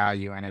much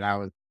value in it.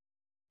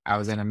 I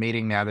was in a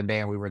meeting the other day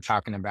and we were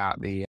talking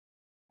about the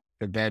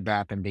Bed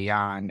Bath and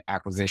Beyond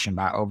acquisition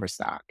by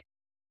Overstock.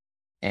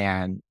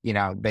 And,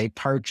 they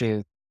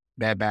purchased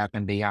Bed Bath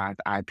and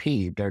Beyond's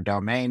IP, their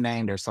domain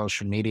name, their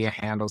social media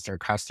handles, their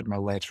customer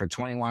list for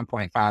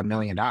 $21.5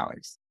 million.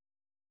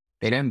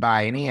 They didn't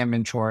buy any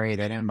inventory.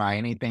 They didn't buy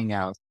anything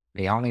else.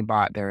 They only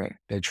bought their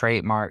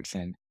trademarks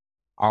and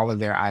all of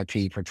their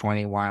IP for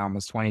 21,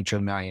 almost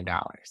 $22 million.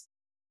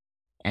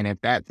 And if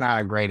that's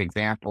not a great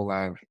example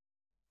of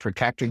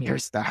protecting your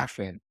stuff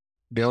and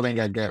building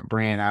a good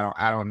brand,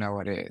 I don't know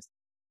what is.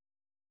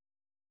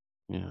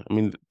 Yeah, I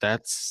mean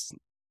that's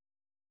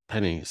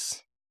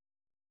pennies.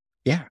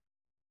 Yeah.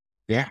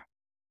 Yeah.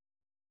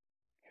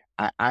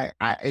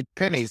 It's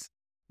pennies,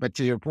 but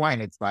to your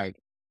point, it's like,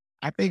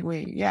 I think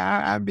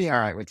I'd be all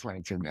right with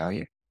 22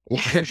 million.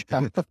 Yeah,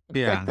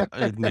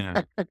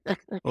 yeah.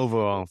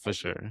 Overall, for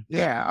sure.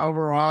 Yeah.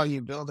 Overall,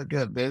 you build a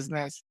good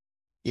business.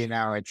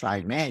 It's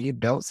like, man, you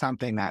built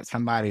something that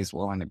somebody's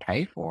willing to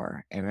pay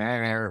for, and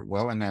then they're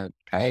willing to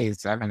pay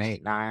 7,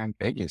 8, 9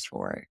 figures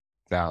for it.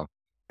 So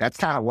that's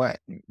kind of what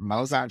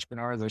most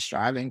entrepreneurs are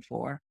striving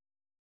for.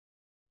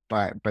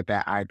 But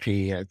that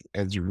IP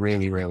is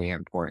really, really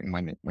important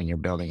when you're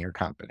building your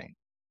company.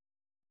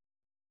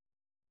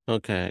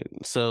 Okay,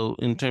 so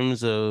in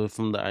terms of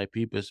from the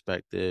IP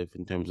perspective,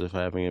 in terms of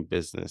having a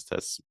business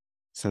that's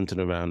centered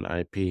around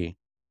IP,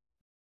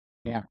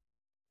 Yeah.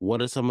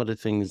 what are some of the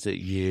things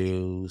that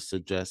you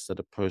suggest that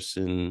a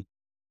person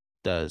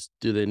does?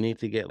 Do they need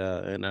to get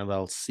an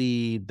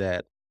LLC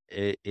that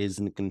is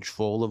in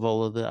control of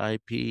all of the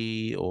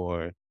IP,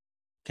 or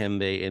can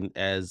they,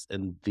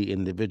 the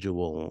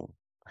individual,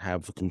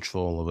 have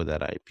control over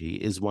that IP?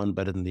 Is one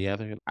better than the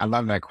other? I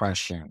love that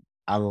question.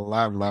 I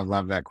love, love,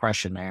 love that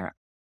question, man.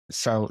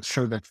 So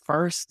the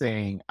first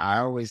thing I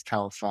always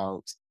tell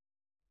folks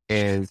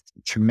is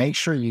to make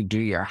sure you do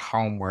your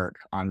homework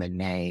on the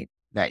name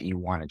that you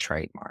want to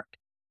trademark.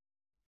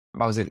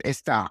 Moses,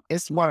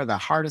 it's one of the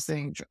hardest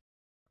things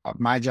of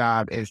my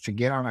job is to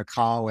get on a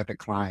call with a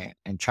client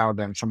and tell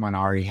them someone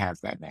already has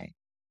that name.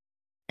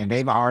 And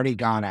they've already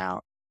gone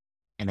out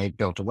and they've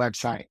built a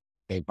website,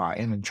 they bought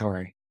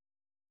inventory,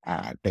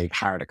 they've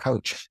hired a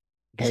coach,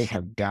 they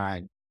have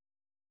done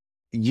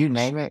you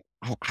name it.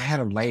 I had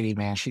a lady,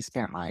 man, she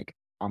spent like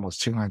almost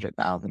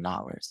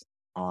 $200,000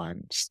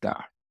 on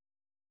stuff.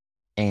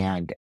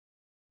 And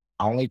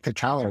only to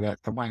tell her that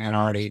someone had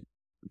already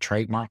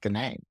trademarked the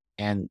name.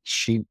 And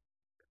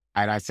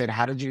I said,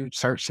 how did you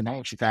search the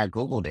name? She said, I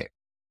Googled it.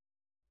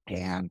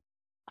 And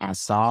I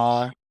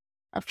saw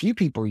a few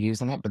people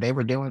using it, but they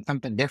were doing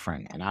something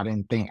different. And I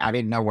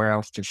didn't know where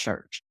else to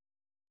search.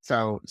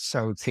 So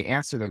to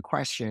answer the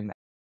question,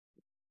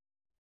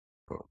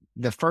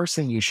 the first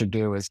thing you should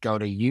do is go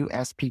to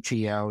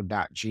uspto.gov,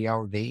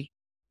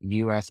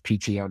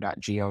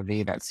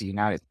 uspto.gov. That's the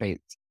United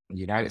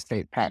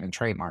States Patent and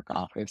Trademark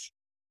Office.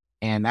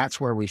 And that's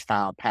where we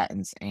file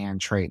patents and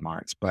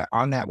trademarks. But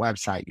on that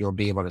website, you'll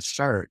be able to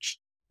search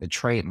the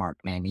trademark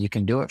name. You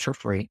can do it for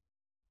free.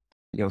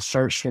 You'll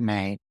search the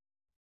name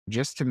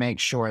just to make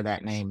sure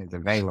that name is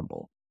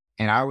available.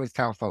 And I always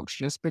tell folks,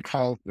 just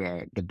because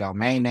the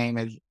domain name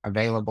is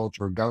available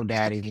through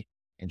GoDaddy,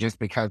 and just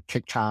because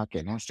TikTok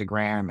and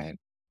Instagram and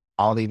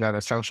all these other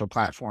social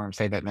platforms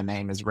say that the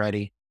name is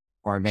ready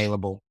or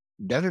available,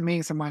 doesn't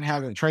mean someone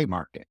hasn't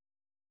trademarked it,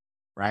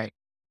 right?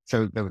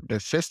 So the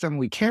system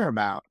we care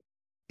about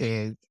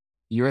is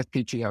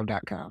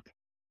uspto.gov.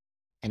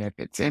 And if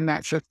it's in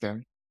that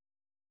system,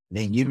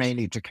 then you may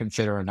need to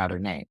consider another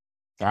name.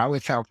 So I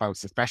always tell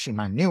folks, especially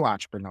my new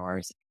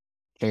entrepreneurs,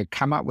 to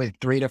come up with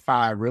 3 to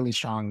 5 really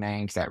strong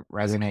names that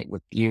resonate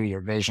with you,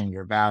 your vision,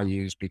 your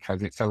values,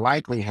 because it's a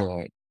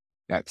likelihood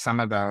that some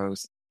of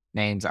those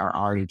names are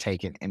already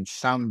taken in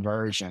some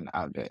version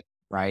of it,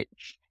 right?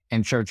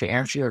 And so to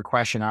answer your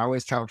question, I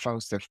always tell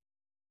folks to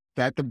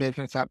set the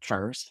business up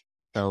first.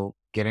 So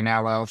get an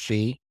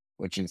LLC,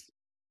 which is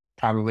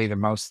probably the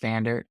most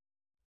standard.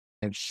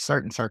 In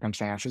certain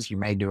circumstances, you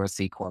may do a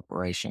C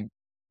corporation,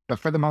 but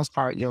for the most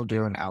part, you'll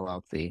do an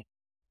LLC.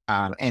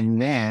 And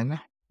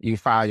then you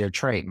file your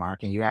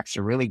trademark and you ask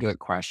a really good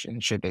question.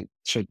 Should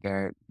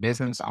the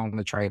business own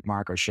the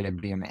trademark or should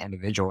it be in the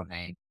individual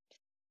name?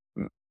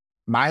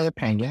 my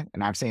opinion,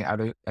 and I've seen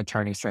other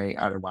attorneys say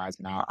otherwise,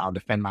 and I'll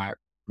defend my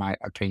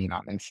opinion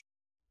on this.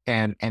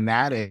 And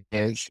that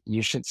is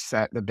you should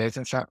set the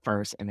business up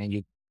first, and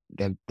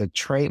then the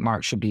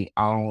trademark should be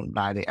owned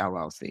by the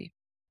LLC.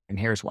 And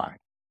here's why.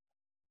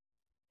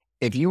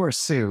 If you are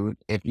sued,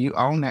 if you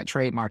own that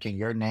trademark in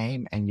your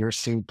name and you're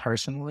sued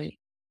personally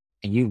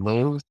and you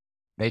lose,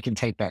 they can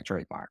take that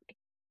trademark,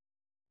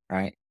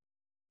 right?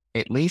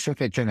 At least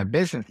if it's in a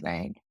business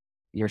name,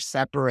 you're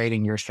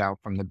separating yourself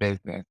from the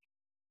business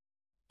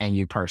and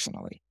you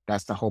personally.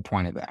 That's the whole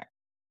point of that.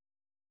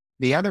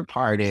 The other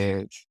part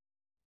is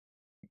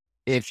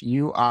if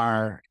you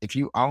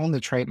own the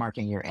trademark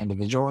in your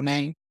individual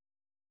name,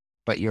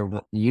 but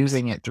you're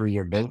using it through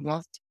your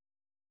business,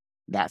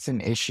 that's an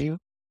issue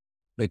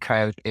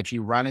because if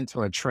you run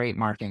into a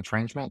trademark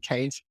infringement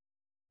case,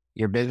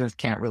 your business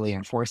can't really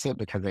enforce it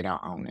because they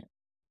don't own it.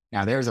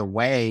 Now, there's a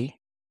way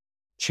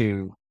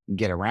to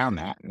get around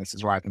that, and this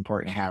is why it's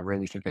important to have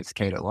really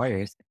sophisticated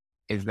lawyers,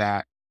 is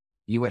that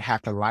you would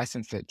have to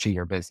license it to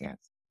your business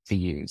to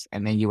use,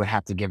 and then you would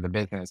have to give the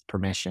business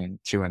permission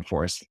to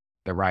enforce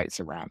the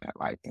rights around that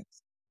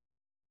license.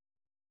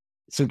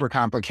 Super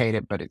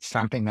complicated, but it's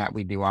something that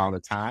we do all the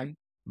time.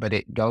 But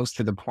it goes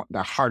to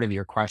the heart of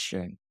your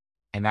question,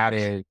 and that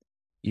is,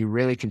 you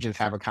really could just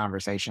have a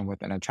conversation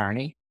with an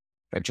attorney,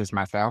 such as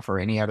myself or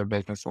any other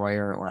business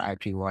lawyer or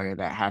IP lawyer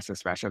that has the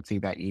specialty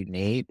that you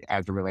need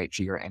as it relates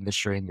to your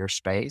industry and your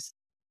space,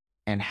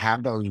 and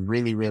have those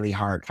really, really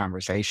hard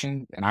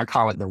conversations. And I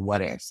call it the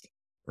what ifs,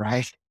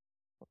 right?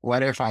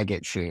 What if I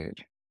get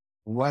sued?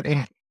 What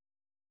if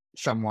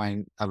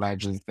someone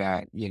alleges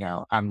that,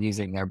 I'm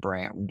using their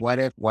brand? What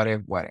if,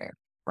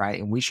 right?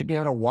 And we should be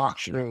able to walk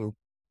through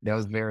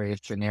those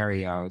various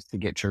scenarios to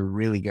get to a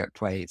really good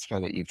place so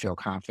that you feel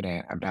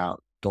confident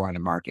about going to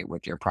market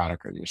with your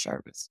product or your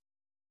service.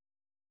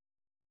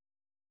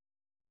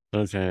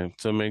 Okay,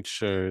 so make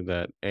sure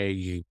that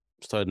you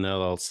start an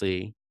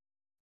LLC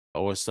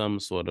or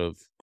some sort of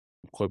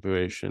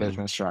corporation.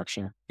 Business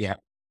structure. Yeah,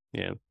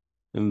 Yeah.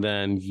 And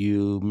then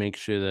you make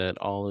sure that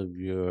all of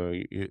your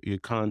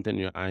content,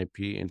 your IP,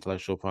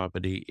 intellectual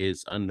property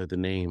is under the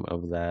name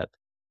of that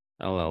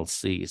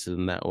LLC. So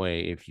then that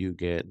way, if you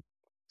get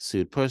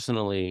sued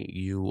personally,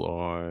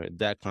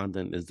 that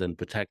content is then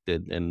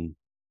protected, and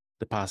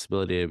the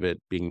possibility of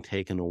it being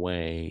taken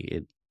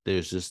away,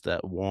 there's just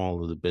that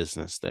wall of the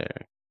business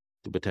there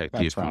to protect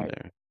you that's from right.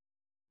 there.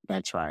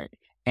 That's right.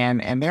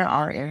 And there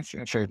are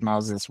instances,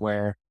 Moses,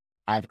 where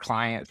I have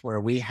clients where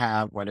we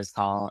have what is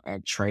called a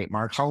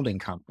trademark holding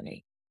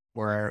company,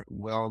 where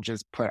we'll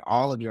just put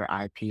all of your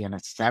IP in a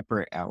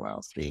separate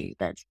LLC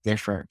that's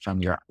different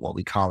from your what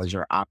we call as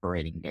your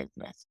operating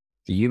business.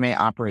 So you may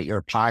operate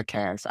your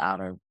podcast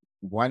out of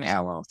one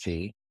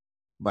LLC,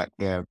 but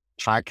the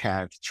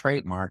podcast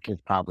trademark is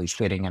probably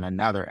sitting in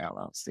another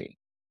LLC,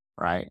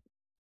 right?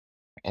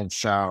 And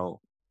so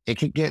it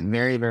could get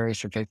very, very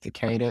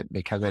sophisticated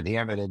because at the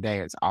end of the day,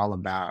 it's all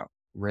about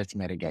risk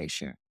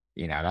mitigation.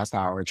 That's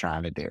all we're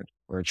trying to do.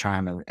 We're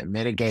trying to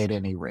mitigate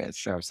any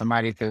risk. So if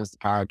somebody feels the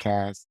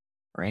podcast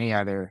or any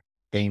other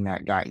thing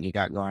that you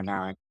got going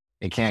on,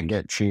 it can't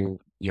get to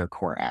your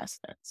core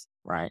assets,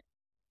 right?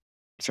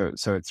 So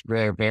it's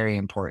very, very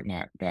important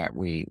that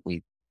we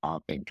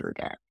all think through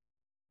that.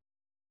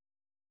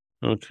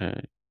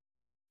 Okay.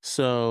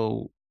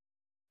 So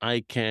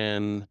I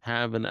can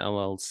have an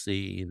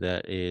LLC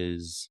that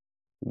is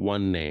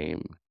one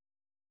name,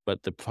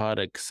 but the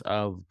products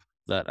of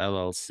that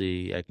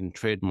LLC I can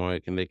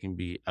trademark and they can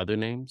be other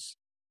names.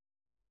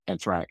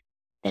 That's right.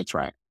 That's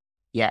right.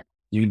 Yeah,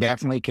 you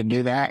definitely can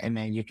do that. And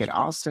then you could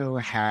also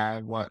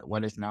have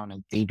what is known as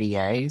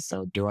DBA,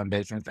 so doing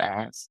business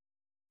as,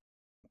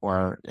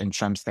 or in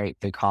some states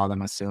they call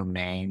them assumed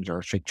names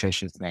or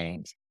fictitious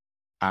names.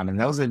 And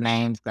those are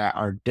names that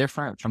are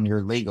different from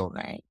your legal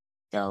name.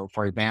 So,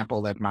 for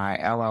example, if my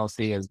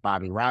LLC is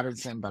Bobby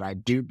Robinson, but I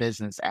do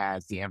business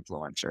as the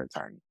influencer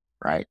attorney,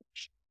 right?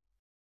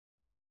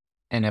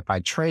 And if I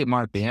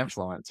trademark the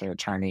influencer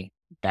attorney,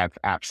 that's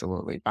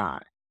absolutely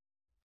fine.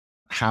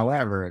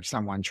 However, if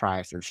someone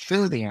tries to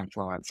sue the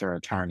influencer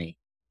attorney,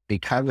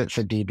 because it's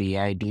a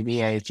DBA,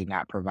 DBAs do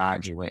not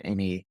provide you with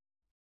any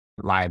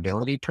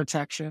liability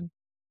protection.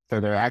 So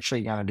they're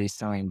actually going to be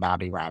suing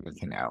Bobby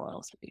Robinson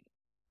LLC,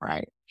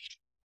 right?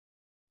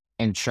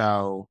 And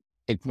so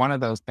it's one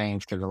of those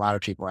things because a lot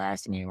of people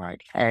ask me,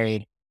 like,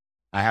 hey,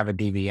 I have a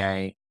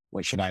DBA.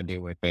 What should I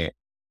do with it?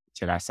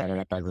 Should I set it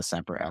up as a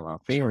separate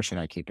LLC or should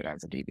I keep it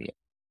as a DBA?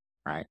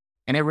 Right.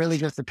 And it really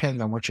just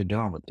depends on what you're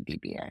doing with the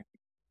DBA.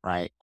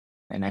 Right.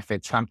 And if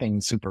it's something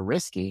super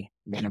risky,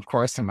 then of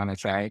course I'm going to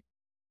say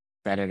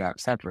set it up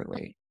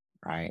separately.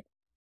 Right.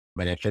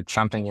 But if it's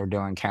something you're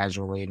doing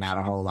casually, not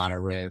a whole lot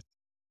of risk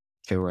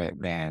to it,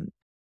 then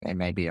it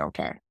may be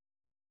okay.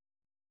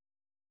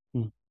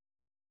 Hmm.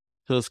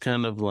 So it's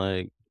kind of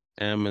like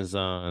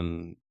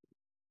Amazon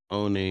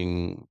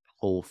owning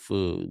Whole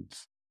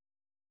Foods.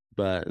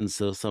 But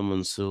until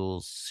someone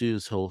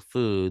sues Whole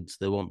Foods,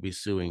 they won't be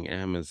suing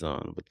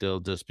Amazon, but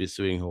they'll just be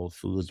suing Whole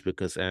Foods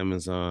because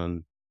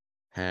Amazon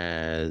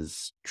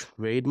has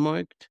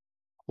trademarked.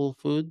 Whole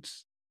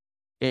Foods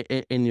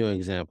in your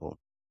example?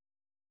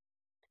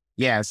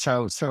 Yeah,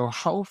 so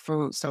Whole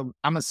Foods, so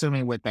I'm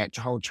assuming with that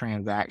whole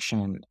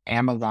transaction,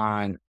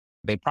 Amazon,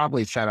 they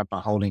probably set up a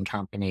holding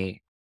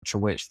company to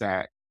which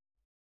that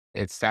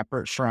it's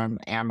separate from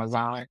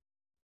Amazon,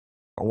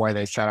 or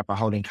they set up a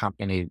holding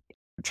company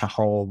to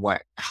hold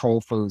what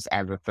Whole Foods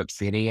as a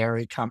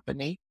subsidiary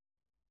company.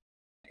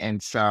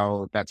 And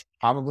so that's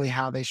probably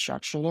how they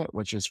structured it,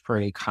 which is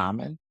pretty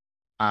common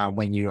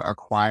when you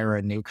acquire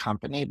a new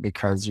company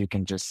because you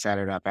can just set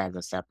it up as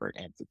a separate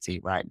entity,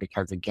 right?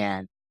 Because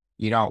again,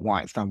 you don't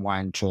want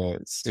someone to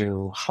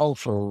sue Whole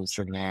Foods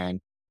and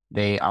then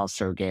they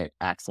also get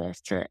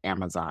access to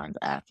Amazon's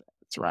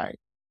assets, right?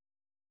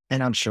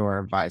 And I'm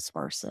sure vice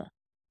versa.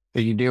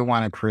 So you do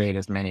want to create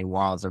as many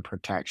walls of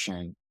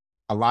protection.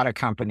 A lot of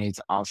companies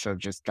also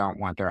just don't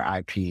want their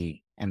IP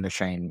in the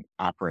same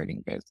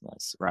operating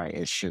business, right?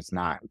 It's just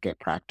not good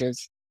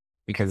practice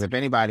because if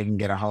anybody can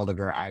get a hold of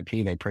your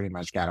IP, they pretty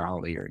much got a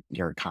hold of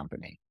your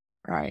company,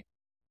 right?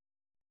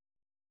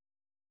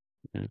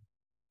 Yeah.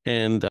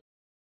 And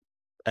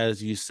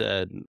as you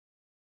said,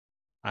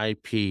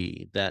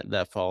 IP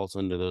that falls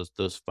under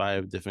those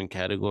five different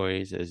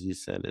categories. As you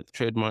said, it's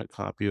trademark,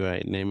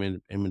 copyright,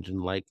 name, image,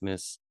 and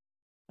likeness.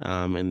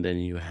 And then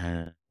you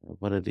have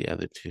what are the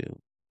other two?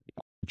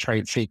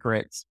 Trade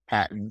secrets,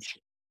 patents.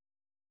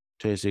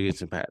 Trade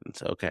secrets and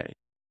patents. Okay,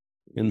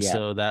 and Yeah.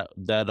 so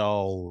that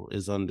all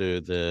is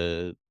under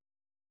the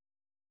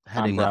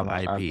heading of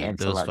Umbrella of IP. Those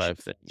intellectual. five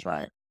That's things.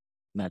 right.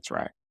 That's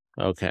right.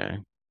 Okay.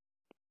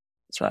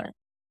 That's right.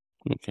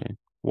 Okay.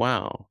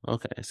 Wow.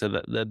 Okay.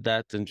 So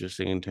that's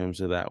interesting in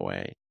terms of that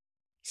way.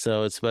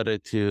 So it's better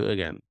to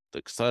again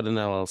like start an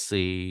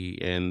LLC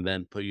and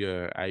then put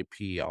your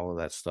IP, all of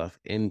that stuff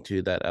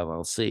into that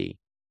LLC.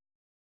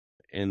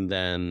 And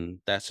then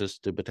that's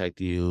just to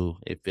protect you.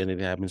 If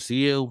anything happens to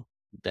you,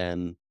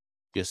 then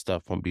your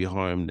stuff won't be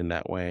harmed in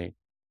that way.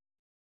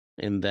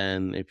 And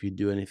then if you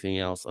do anything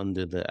else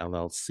under the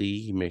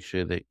LLC, make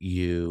sure that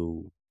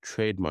you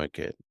trademark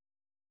it.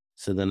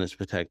 So then it's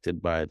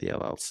protected by the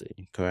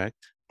LLC,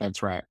 correct?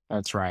 That's right.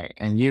 That's right.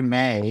 And you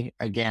may,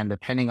 again,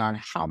 depending on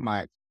how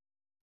much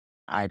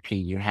IP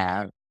you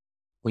have,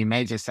 we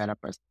may just set up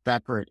a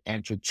separate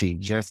entity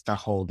just to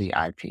hold the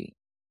IP,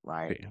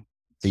 right? Okay.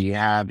 So you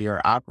have your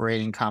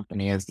operating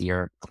company as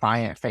your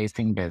client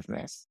facing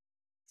business.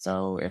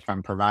 So if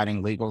I'm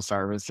providing legal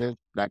services,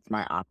 that's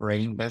my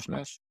operating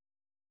business.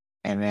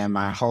 And then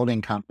my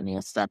holding company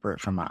is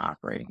separate from my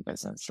operating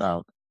business.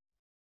 So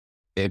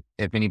if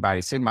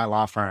anybody sued my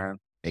law firm,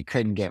 they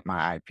couldn't get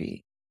my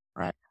IP,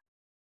 right?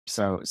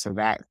 So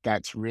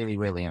that's really,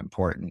 really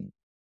important.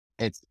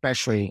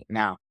 Especially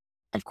now,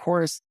 of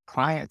course,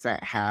 clients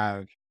that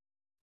have,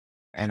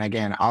 and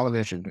again, all of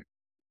this is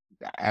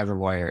as a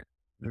lawyer,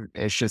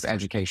 it's just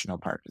educational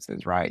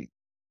purposes, right?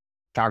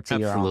 Talk to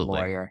your own Absolutely.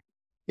 lawyer.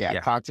 Yeah, Yeah.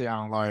 talk to your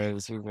own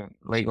lawyers who give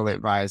legal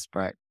advice.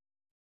 But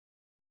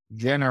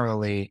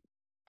generally,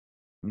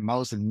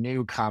 most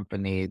new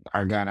companies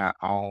are gonna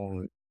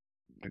own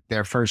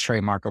their first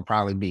trademark will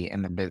probably be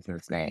in the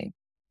business name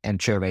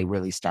until they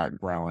really start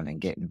growing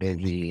and getting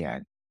busy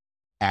and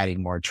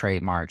adding more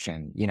trademarks.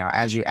 And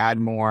as you add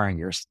more and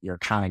you're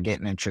kind of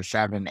getting into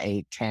 7,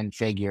 8, 10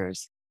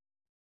 figures,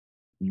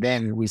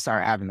 then we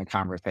start having the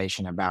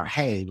conversation about,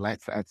 hey,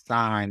 let's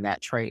assign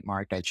that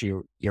trademark that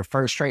your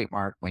first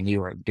trademark when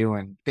you were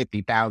doing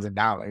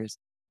 $50,000.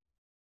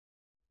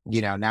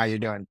 Now you're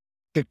doing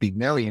 $50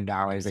 million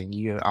and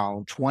you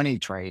own 20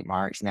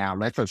 trademarks. Now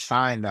let's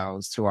assign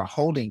those to a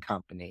holding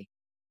company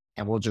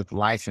and we'll just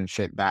license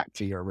it back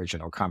to your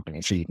original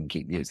company so you can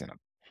keep using them.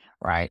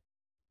 Right.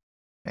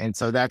 And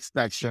so that's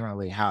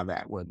generally how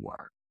that would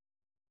work.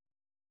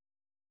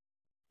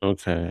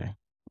 Okay.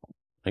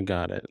 I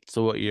got it.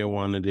 So what you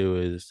want to do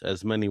is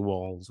as many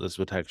walls as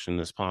protection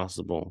as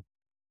possible.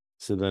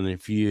 So then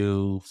if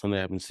something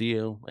happens to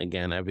you,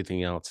 again,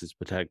 everything else is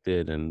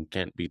protected and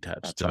can't be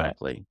touched That's right.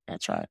 directly.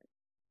 That's right.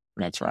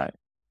 That's right.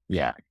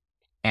 Yeah.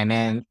 And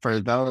then for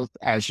those,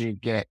 as you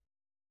get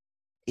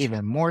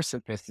even more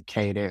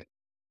sophisticated,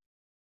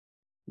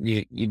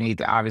 you need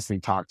to obviously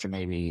talk to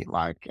maybe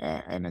like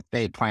an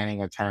estate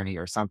planning attorney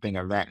or something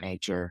of that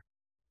nature.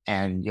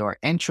 And your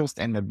interest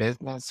in the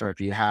business, or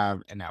if you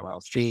have an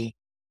LLC,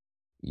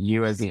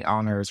 you as the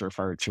owner is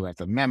referred to as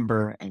a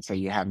member. And so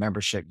you have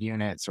membership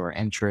units or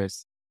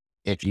interests.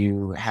 If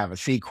you have a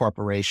C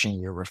corporation,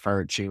 you're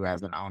referred to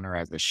as an owner,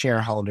 as a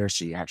shareholder.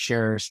 So you have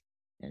shares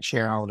and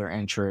shareholder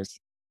interests.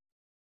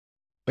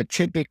 But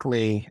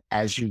typically,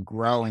 as you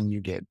grow and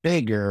you get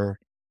bigger,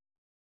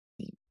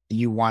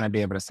 you want to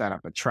be able to set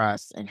up a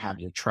trust and have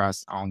your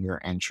trust own your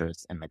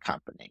interest in the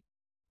company,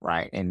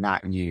 right? And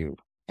not you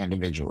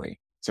individually.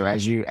 So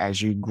as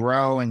you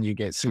grow and you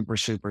get super,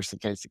 super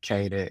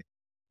sophisticated,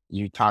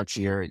 you talk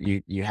to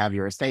you have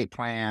your estate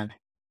plan.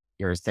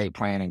 Your estate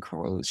plan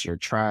includes your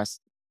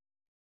trust.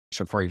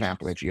 So for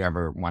example, if you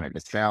ever wanted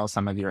to sell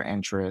some of your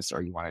interests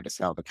or you wanted to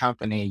sell the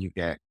company, you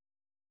get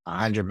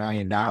 $100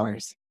 million.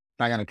 It's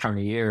not going to come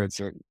to you. It's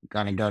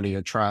going to go to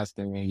your trust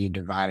and then you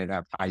divide it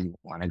up how you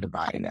want to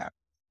divide it up.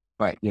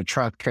 but your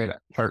trust could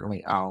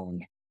certainly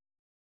own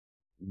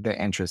the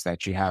interest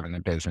that you have in the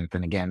business.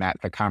 And again,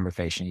 that's a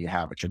conversation you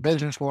have with your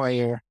business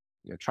lawyer,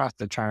 your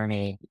trust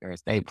attorney, your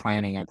estate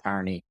planning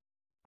attorney,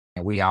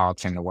 and we all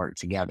tend to work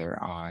together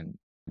on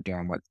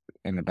doing what's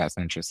in the best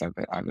interest of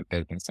the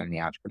business and the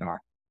entrepreneur.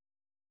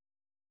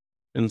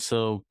 And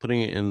so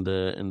putting it in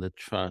the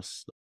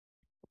trust,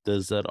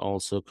 does that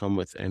also come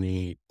with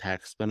any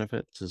tax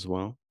benefits as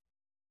well?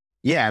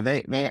 Yeah,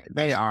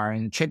 they are,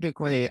 and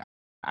typically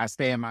I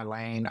stay in my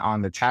lane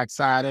on the tax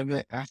side of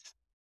it,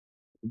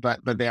 but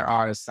there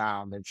are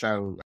some, and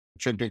so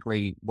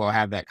typically we'll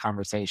have that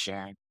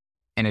conversation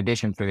in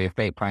addition to the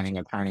estate planning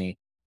attorney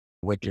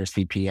with your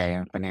CPA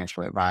and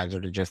financial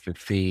advisor to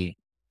see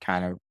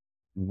kind of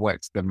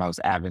what's the most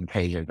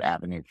advantageous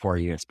avenue for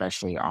you,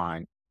 especially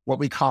on what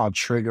we call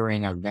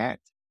triggering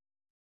events.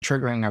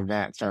 Triggering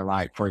events are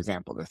like, for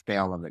example, the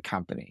sale of the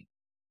company.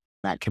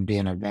 That could be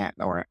an event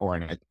or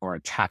a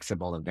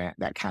taxable event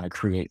that kind of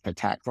creates a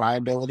tax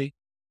liability.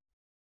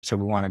 So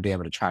we want to be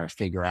able to try to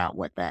figure out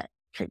what that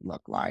could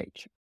look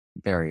like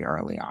very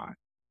early on,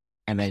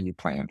 and then you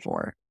plan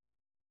for it.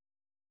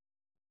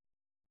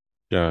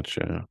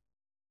 Gotcha.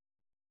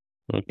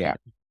 Yeah. Okay.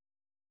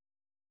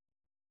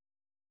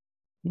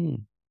 Hmm.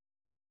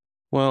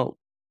 Well,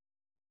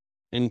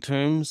 in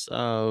terms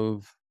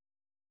of,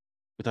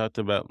 we talked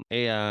about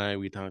AI,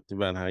 we talked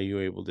about how you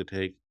were able to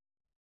take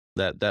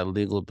that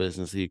legal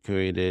business that you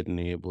created and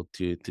you're able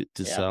to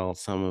Yeah. sell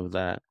some of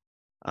that.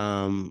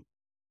 Um,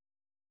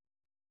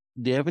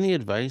 do you have any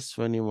advice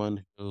for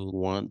anyone who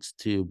wants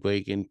to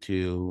break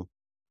into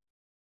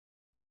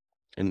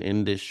an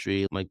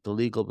industry like the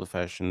legal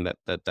profession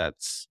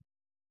that's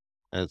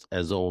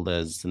as old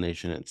as the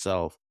nation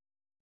itself?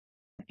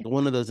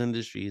 One of those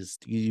industries,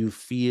 do you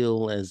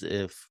feel as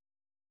if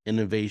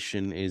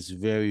innovation is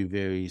very,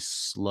 very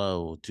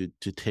slow to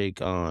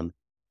take on?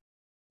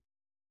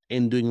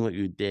 In doing what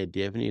you did, do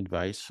you have any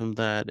advice from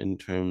that in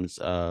terms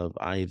of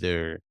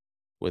either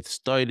with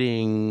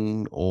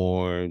starting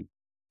or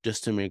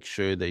just to make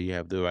sure that you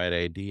have the right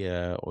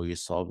idea or you're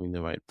solving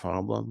the right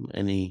problem?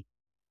 Any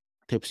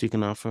tips you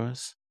can offer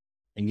us?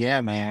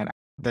 Yeah, man.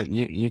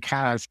 You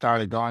kind of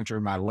started going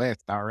through my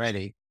list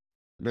already.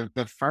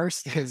 The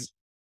first is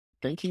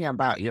thinking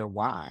about your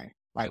why.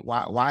 Like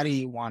why do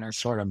you want to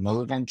sort of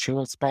move into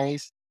a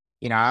space?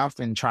 I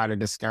often try to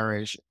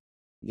discourage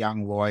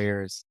young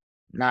lawyers,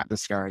 not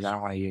discourage, I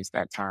don't want to use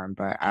that term,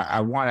 but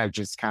I want to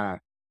just kind of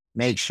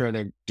make sure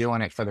they're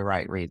doing it for the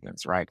right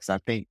reasons, right? Because I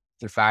think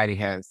society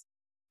has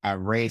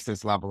raised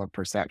this level of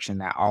perception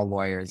that all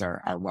lawyers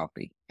are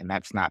wealthy, and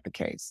that's not the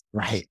case,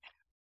 right?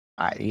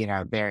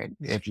 There,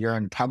 if you're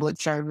in public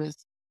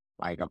service,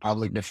 like a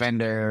public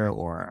defender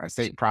or a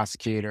state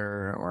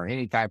prosecutor or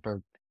any type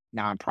of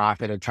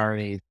nonprofit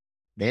attorney,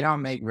 they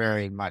don't make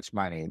very much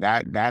money.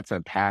 That's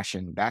a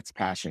passion. That's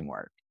passion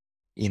work,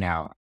 you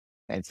know.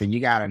 And so you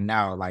got to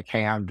know, like,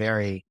 hey, I'm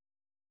very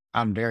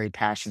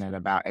passionate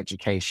about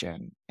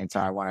education, and so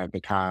I want to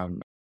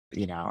become,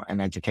 an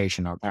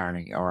educational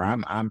attorney, or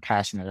I'm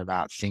passionate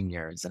about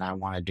seniors, and I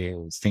want to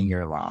do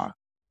senior law,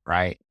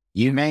 right?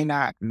 You may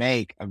not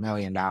make $1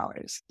 million.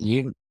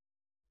 You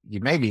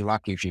may be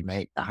lucky if you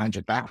make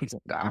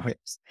 $100,000,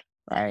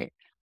 right?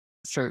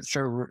 So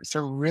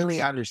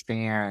really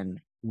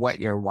understand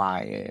what your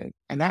why is.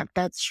 And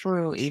that's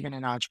true even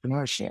in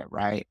entrepreneurship,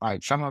 right?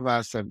 Like some of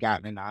us have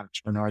gotten into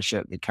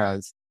entrepreneurship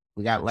because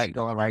we got let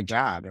go of our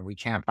job and we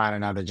can't find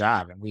another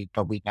job.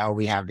 But we know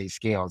we have these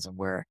skills and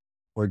we're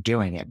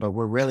doing it, but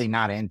we're really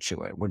not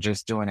into it. We're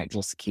just doing it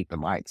just to keep the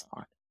lights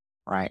on.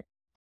 Right.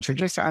 So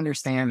just to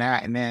understand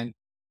that. And then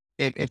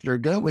if you're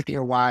good with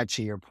your why,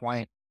 to your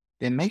point,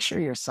 then make sure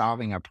you're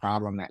solving a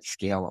problem that's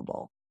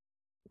scalable,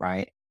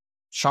 right?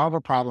 Solve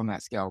a problem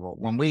that's scalable.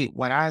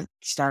 When I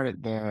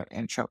started the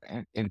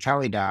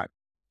IntelliDoc,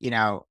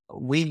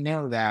 we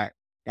knew that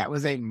that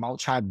was a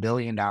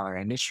multi-billion-dollar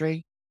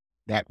industry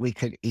that we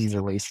could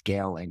easily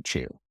scale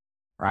into,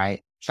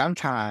 right?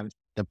 Sometimes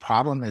the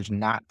problem is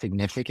not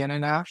significant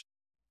enough,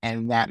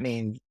 and that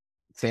means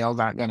sales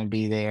aren't going to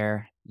be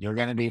there. You're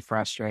going to be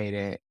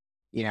frustrated.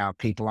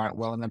 People aren't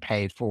willing to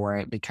pay for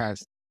it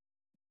because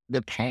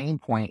the pain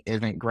point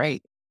isn't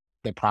great.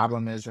 The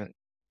problem isn't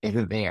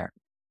there.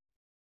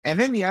 And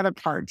then the other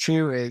part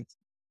too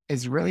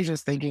is really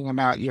just thinking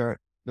about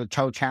the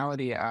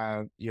totality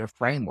of your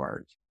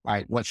framework.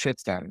 Like what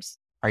systems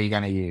are you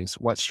going to use?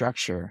 What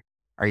structure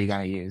are you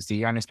going to use? Do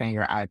you understand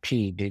your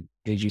IP? Did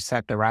you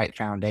set the right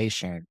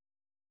foundation?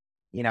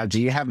 Do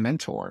you have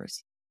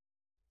mentors?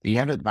 Do you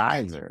have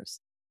advisors?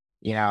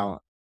 You know,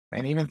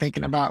 and even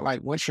thinking about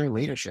like what's your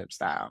leadership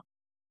style?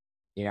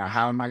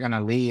 How am I going to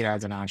lead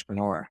as an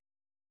entrepreneur?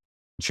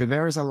 So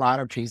there's a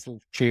lot of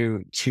pieces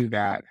to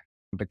that,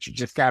 but you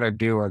just got to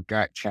do a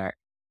gut check.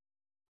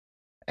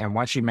 And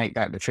once you make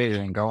that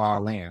decision, go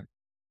all in.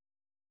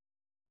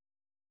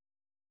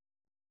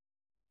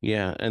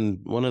 Yeah,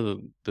 and one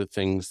of the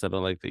things that I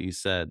like that you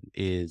said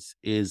is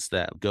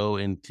that go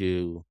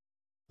into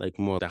like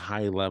more the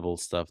high level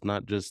stuff,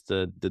 not just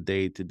the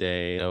day to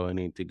day. Oh, I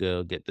need to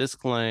go get this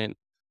client.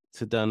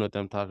 sit down with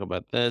them, talk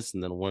about this,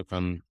 and then work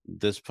on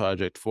this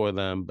project for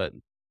them. But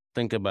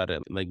think about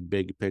it like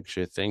big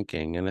picture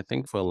thinking. And I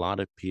think for a lot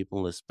of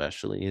people,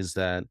 especially, is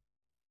that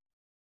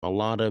a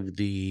lot of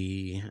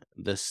the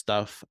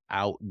stuff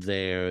out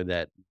there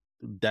that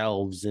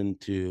delves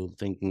into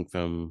thinking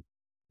from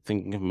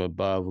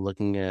above,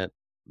 looking at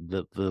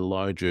the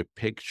larger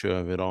picture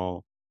of it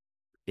all,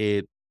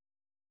 it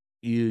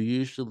you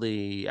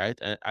usually I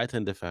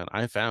tend to find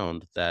I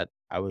found that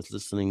I was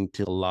listening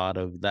to a lot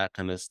of that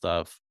kind of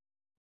stuff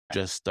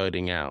just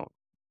starting out.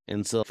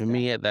 And so for Yeah.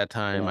 me at that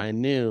time, Yeah. I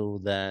knew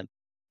that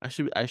I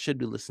should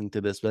be listening to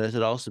this, but I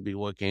should also be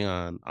working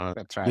on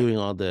That's right. doing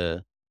all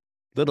the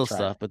little That's right.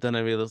 stuff. But then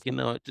I realized,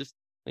 just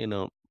you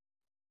know,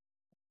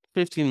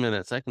 15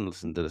 minutes. I can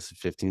listen to this in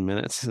 15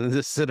 minutes and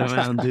just sit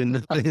around doing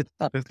nothing.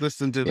 Just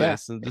listen to Yeah.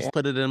 this and Yeah. just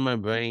put it in my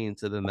brain.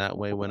 So then that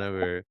way,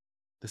 whenever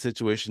the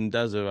situation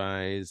does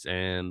arise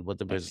and what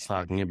the person's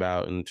talking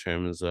about in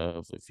terms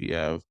of if you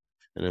have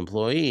an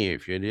employee,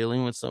 if you're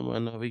dealing with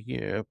someone over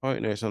here, a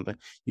partner or something,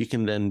 you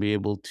can then be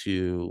able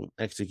to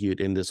execute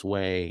in this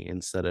way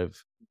instead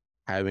of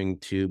having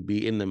to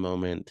be in the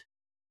moment,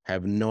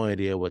 have no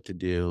idea what to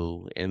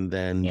do, and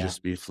then Yeah.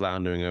 just be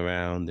floundering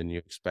around and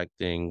you're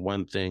expecting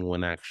one thing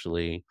when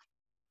actually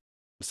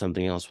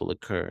something else will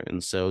occur.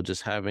 And so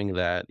just having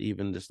that,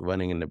 even just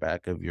running in the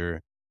back of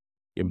your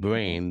Mhm.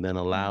 brain then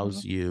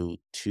allows Mhm. you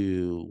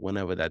to,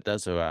 whenever that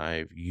does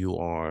arrive,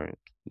 you're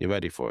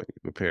ready for it,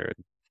 you're prepared.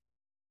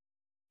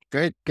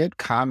 Good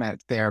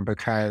comment there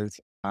because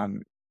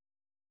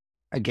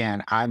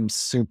again, I'm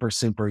super,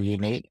 super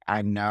unique.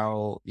 I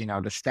know, the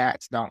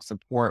stats don't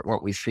support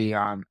what we see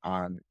on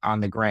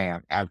the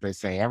gram. As they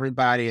say,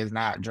 everybody is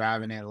not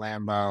driving in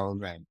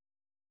Lambos and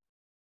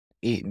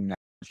eating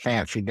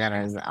fancy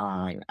dinners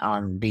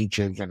on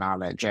beaches and all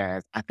that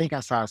jazz. I think I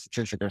saw a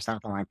statistic or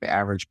something like the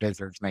average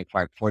business makes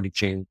like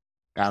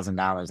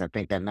 $42,000. I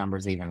think that number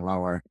is even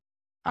lower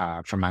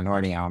for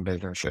minority-owned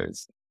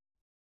businesses.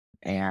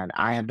 And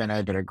I have been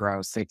able to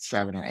grow 6,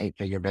 7, and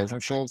 8-figure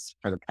businesses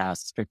for the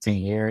past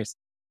 15 years.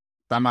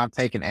 Some I've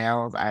taken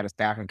L's. I had a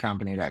staffing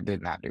company that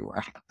did not do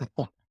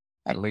well.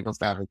 A legal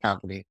staffing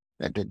company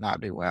that did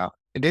not do well.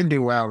 It didn't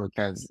do well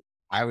because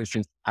I was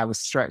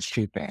stretched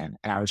too thin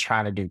and I was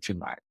trying to do too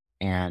much.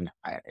 And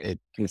it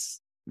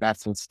just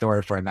that's a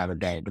story for another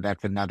day. But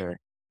that's another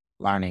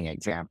learning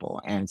example.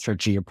 And so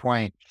to your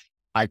point,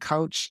 I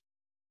coach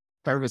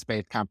service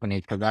based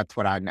companies because that's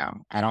what I know.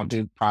 I don't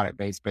do product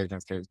based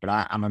businesses, but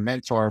I'm a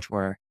mentor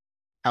for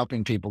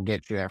helping people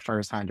get to their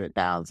first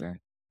 100,000.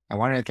 And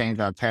one of the things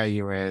I'll tell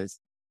you is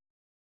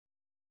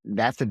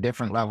that's a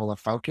different level of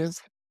focus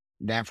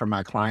than for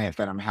my clients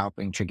that I'm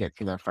helping to get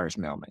to their first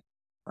million,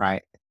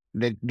 right?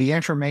 The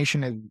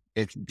information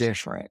is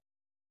different.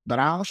 But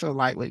I also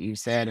like what you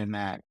said in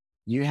that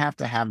you have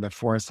to have the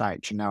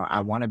foresight to know I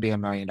want to be $1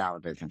 million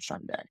business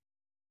someday.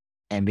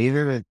 And these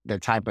are the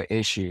type of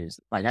issues.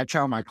 Like I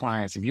tell my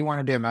clients, if you want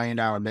to be $1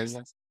 million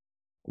business,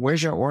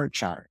 where's your org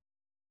chart?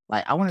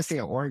 Like I want to see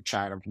an org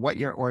chart of what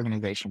your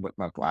organization would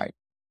look like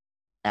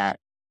at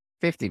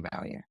 50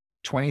 million,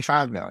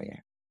 25 million,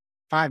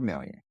 5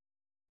 million.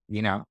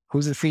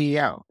 Who's the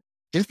CEO?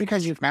 Just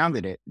because you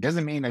founded it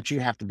doesn't mean that you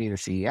have to be the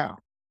CEO.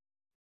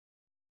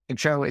 And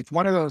so it's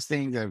one of those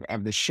things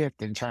of the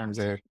shift in terms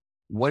of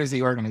what does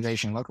the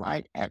organization look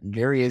like at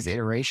various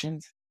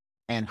iterations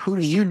and who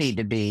do you need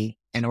to be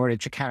in order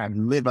to kind of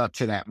live up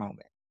to that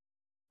moment,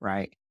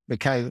 right?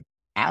 Because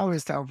I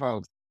always tell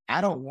folks,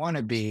 I don't want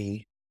to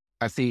be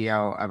a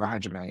CEO of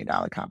 $100 million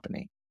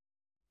company.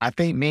 I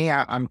think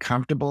I'm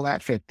comfortable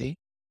at 50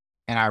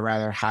 and I'd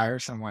rather hire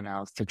someone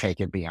else to take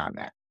it beyond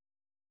that.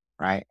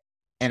 Right?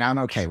 And I'm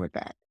okay with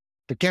that.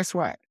 But guess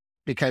what?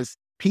 Because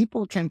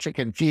people tend to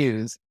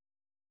confuse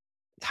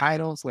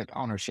titles with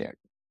ownership,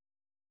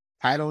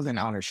 titles and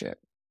ownership.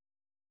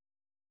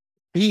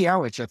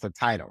 CEO is just a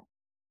title.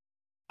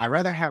 I'd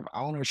rather have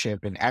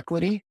ownership and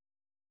equity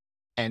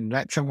and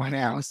let someone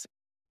else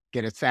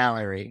get a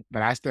salary,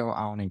 but I still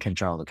own and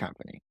control the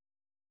company.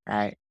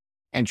 Right.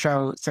 And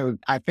so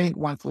I think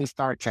once we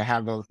start to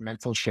have those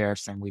mental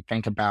shifts and we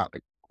think about the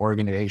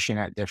organization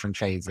at different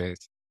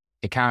phases,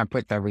 it kind of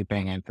puts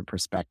everything into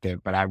perspective.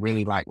 But I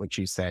really like what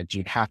you said.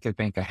 You have to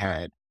think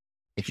ahead.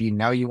 If you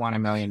know you want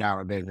 $1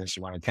 million business,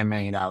 you want a $10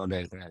 million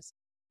business,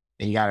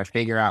 then you got to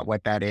figure out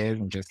what that is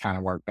and just kind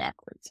of work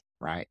backwards.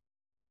 Right.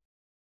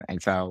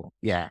 And so,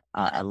 yeah,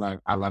 I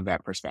love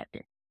that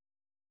perspective.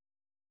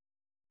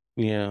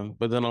 Yeah,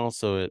 but then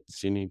also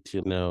you need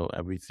to know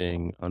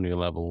everything on your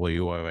level where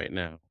you are right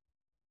now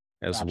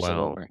as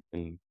well. Absolutely.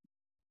 And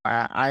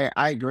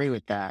I agree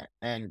with that.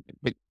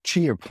 But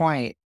to your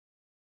point,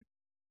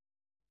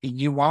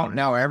 you won't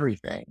know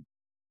everything.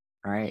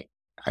 Right.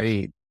 I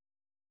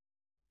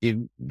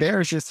mean,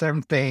 there's just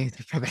some things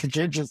that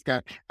you just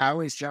got. I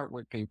always joke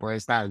with people.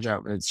 It's not a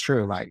joke, but it's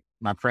true. Like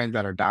my friends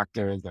that are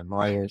doctors and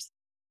lawyers,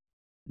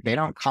 they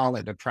don't call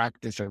it the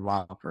practice of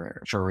law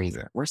for a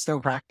reason. We're still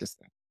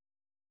practicing.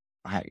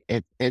 Like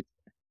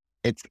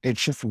it's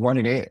just what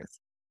it is.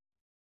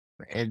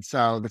 And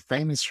so the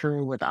same is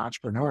true with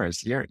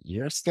entrepreneurs.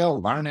 You're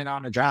still learning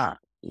on the job.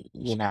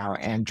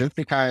 and just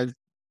because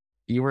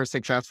you were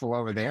successful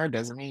over there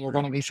doesn't mean you're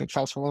going to be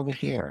successful over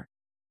here.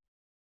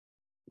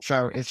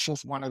 So it's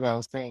just one of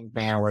those things,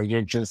 man, where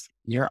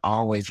you're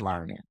always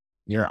learning.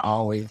 You're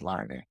always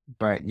learning,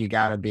 but you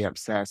got to be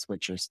obsessed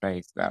with your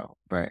space, though.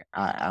 But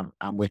I'm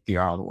with you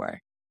all the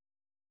way.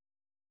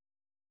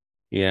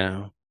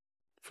 Yeah,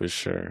 for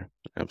sure.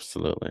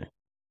 Absolutely.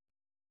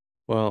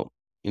 Well,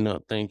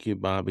 thank you,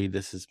 Bobby.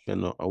 This has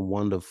been a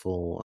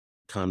wonderful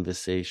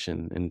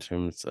conversation in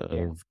terms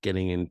Yeah, of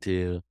getting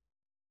into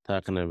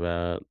talking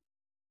about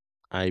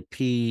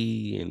IP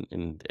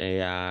and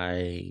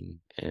AI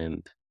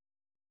and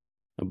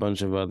a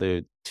bunch of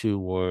other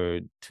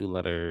two-word,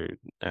 two-letter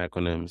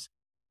acronyms.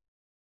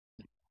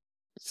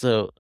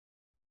 So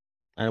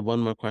I have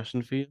one more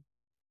question for you,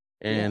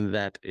 yeah. and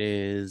that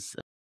is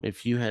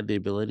if you had the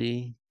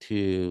ability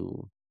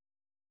to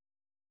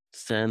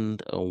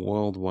send a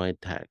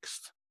worldwide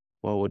text,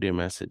 what would your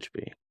message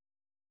be?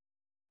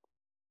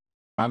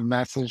 My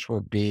message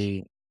would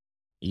be,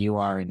 you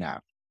are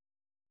enough.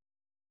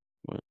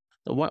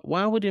 What-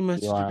 Why would your You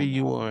message are be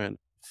you enough. aren't?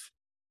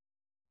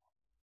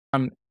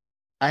 Um,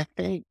 I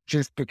think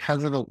just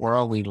because of the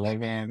world we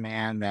live in,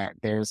 man, that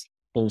there's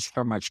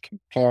so much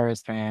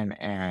comparison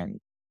and,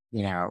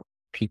 you know,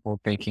 people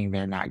thinking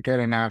they're not good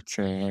enough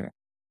to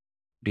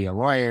be a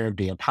lawyer,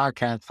 be a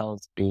podcast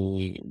host,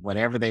 be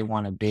whatever they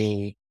want to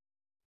be.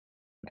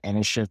 And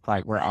it's just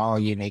like we're all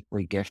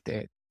uniquely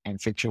gifted and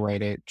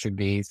situated to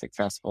be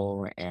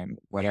successful in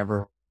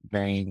whatever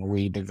vein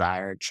we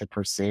desire to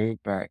pursue.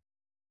 But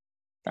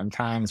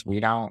sometimes we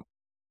don't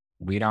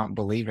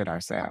believe it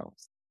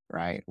ourselves,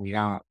 right? We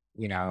don't,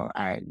 we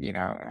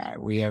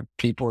have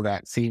people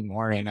that see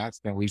more in us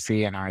than we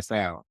see in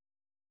ourselves,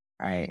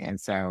 right? And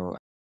so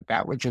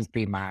that would just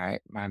be my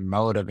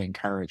mode of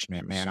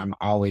encouragement, man. I'm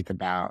always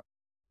about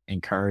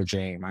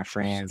encouraging my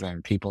friends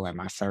and people in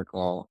my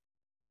circle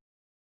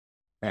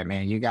that,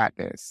 man, you got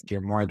this.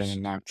 You're more than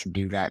enough to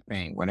do that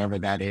thing. Whatever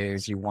that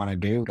is you want to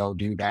do, go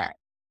do that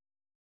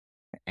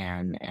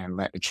and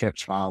let the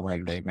chips fall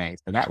where they may.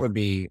 So that would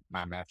be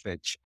my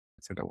message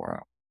to the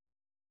world.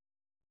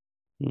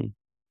 Hmm.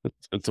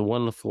 It's a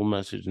wonderful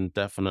message and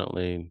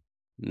definitely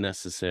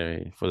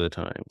necessary for the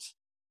times. So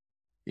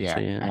Yeah,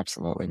 yeah,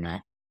 absolutely,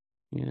 man.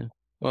 yeah.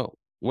 Well,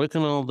 where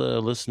can all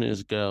the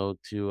listeners go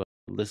to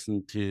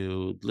listen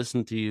to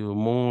you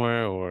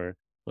more or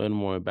learn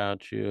more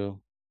about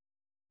you?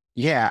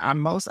 Yeah, I'm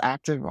most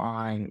active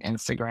on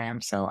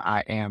Instagram. So I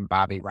am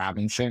Bobby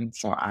Robinson.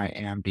 So I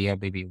am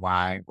Bobby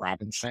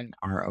Robinson,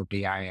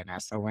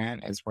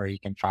 Robinson is where you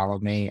can follow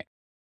me.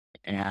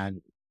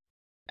 And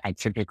I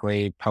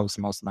typically post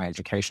most of my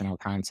educational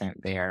content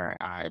there.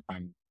 If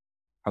I'm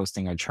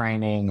hosting a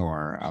training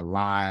or a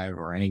live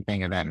or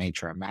anything of that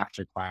nature, a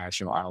master class,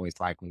 you'll always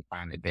likely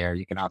find it there.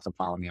 You can also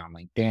follow me on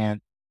LinkedIn,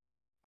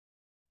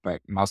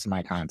 but most of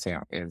my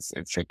content is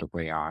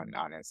typically on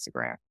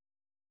Instagram.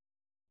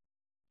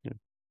 Yeah.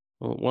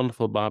 Well,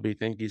 wonderful, Bobby.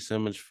 Thank you so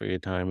much for your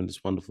time and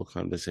this wonderful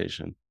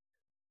conversation.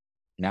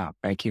 No,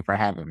 thank you for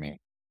having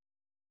me.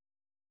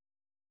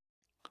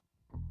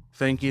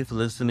 Thank you for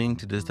listening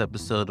to this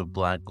episode of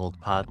Black Gold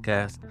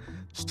Podcast,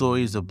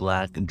 Stories of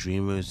Black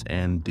Dreamers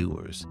and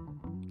Doers.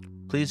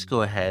 Please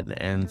go ahead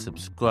and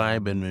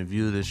subscribe and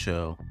review the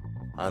show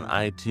on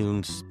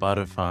iTunes,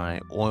 Spotify,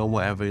 or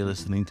wherever you're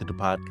listening to the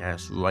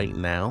podcast right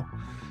now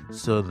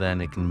so that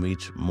it can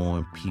reach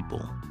more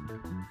people.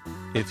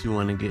 If you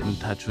want to get in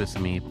touch with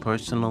me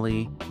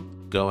personally,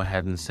 go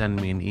ahead and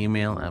send me an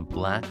email at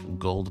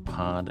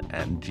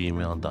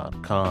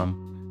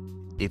blackgoldpod@gmail.com.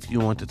 If you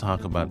want to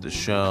talk about the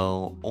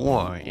show,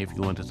 or if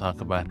you want to talk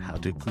about how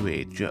to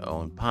create your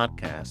own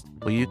podcast,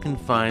 where you can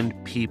find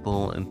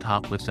people and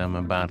talk with them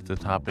about the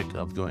topic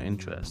of your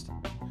interest.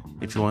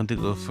 If you want to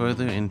go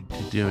further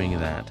into doing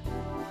that,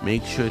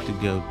 make sure to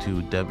go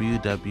to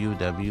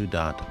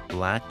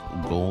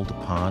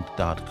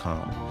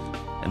www.blackgoldpod.com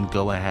and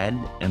go ahead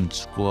and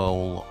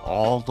scroll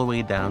all the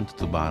way down to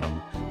the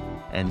bottom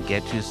and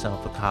get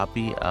yourself a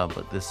copy of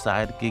the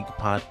Side Gig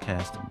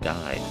Podcast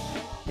Guide.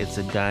 It's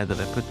a guide that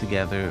I put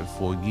together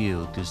for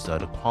you to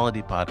start a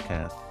quality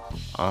podcast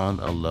on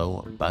a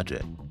low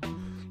budget.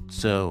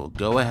 So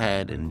go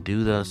ahead and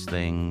do those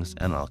things,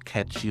 and I'll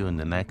catch you in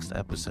the next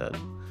episode.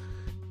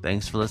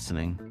 Thanks for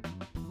listening.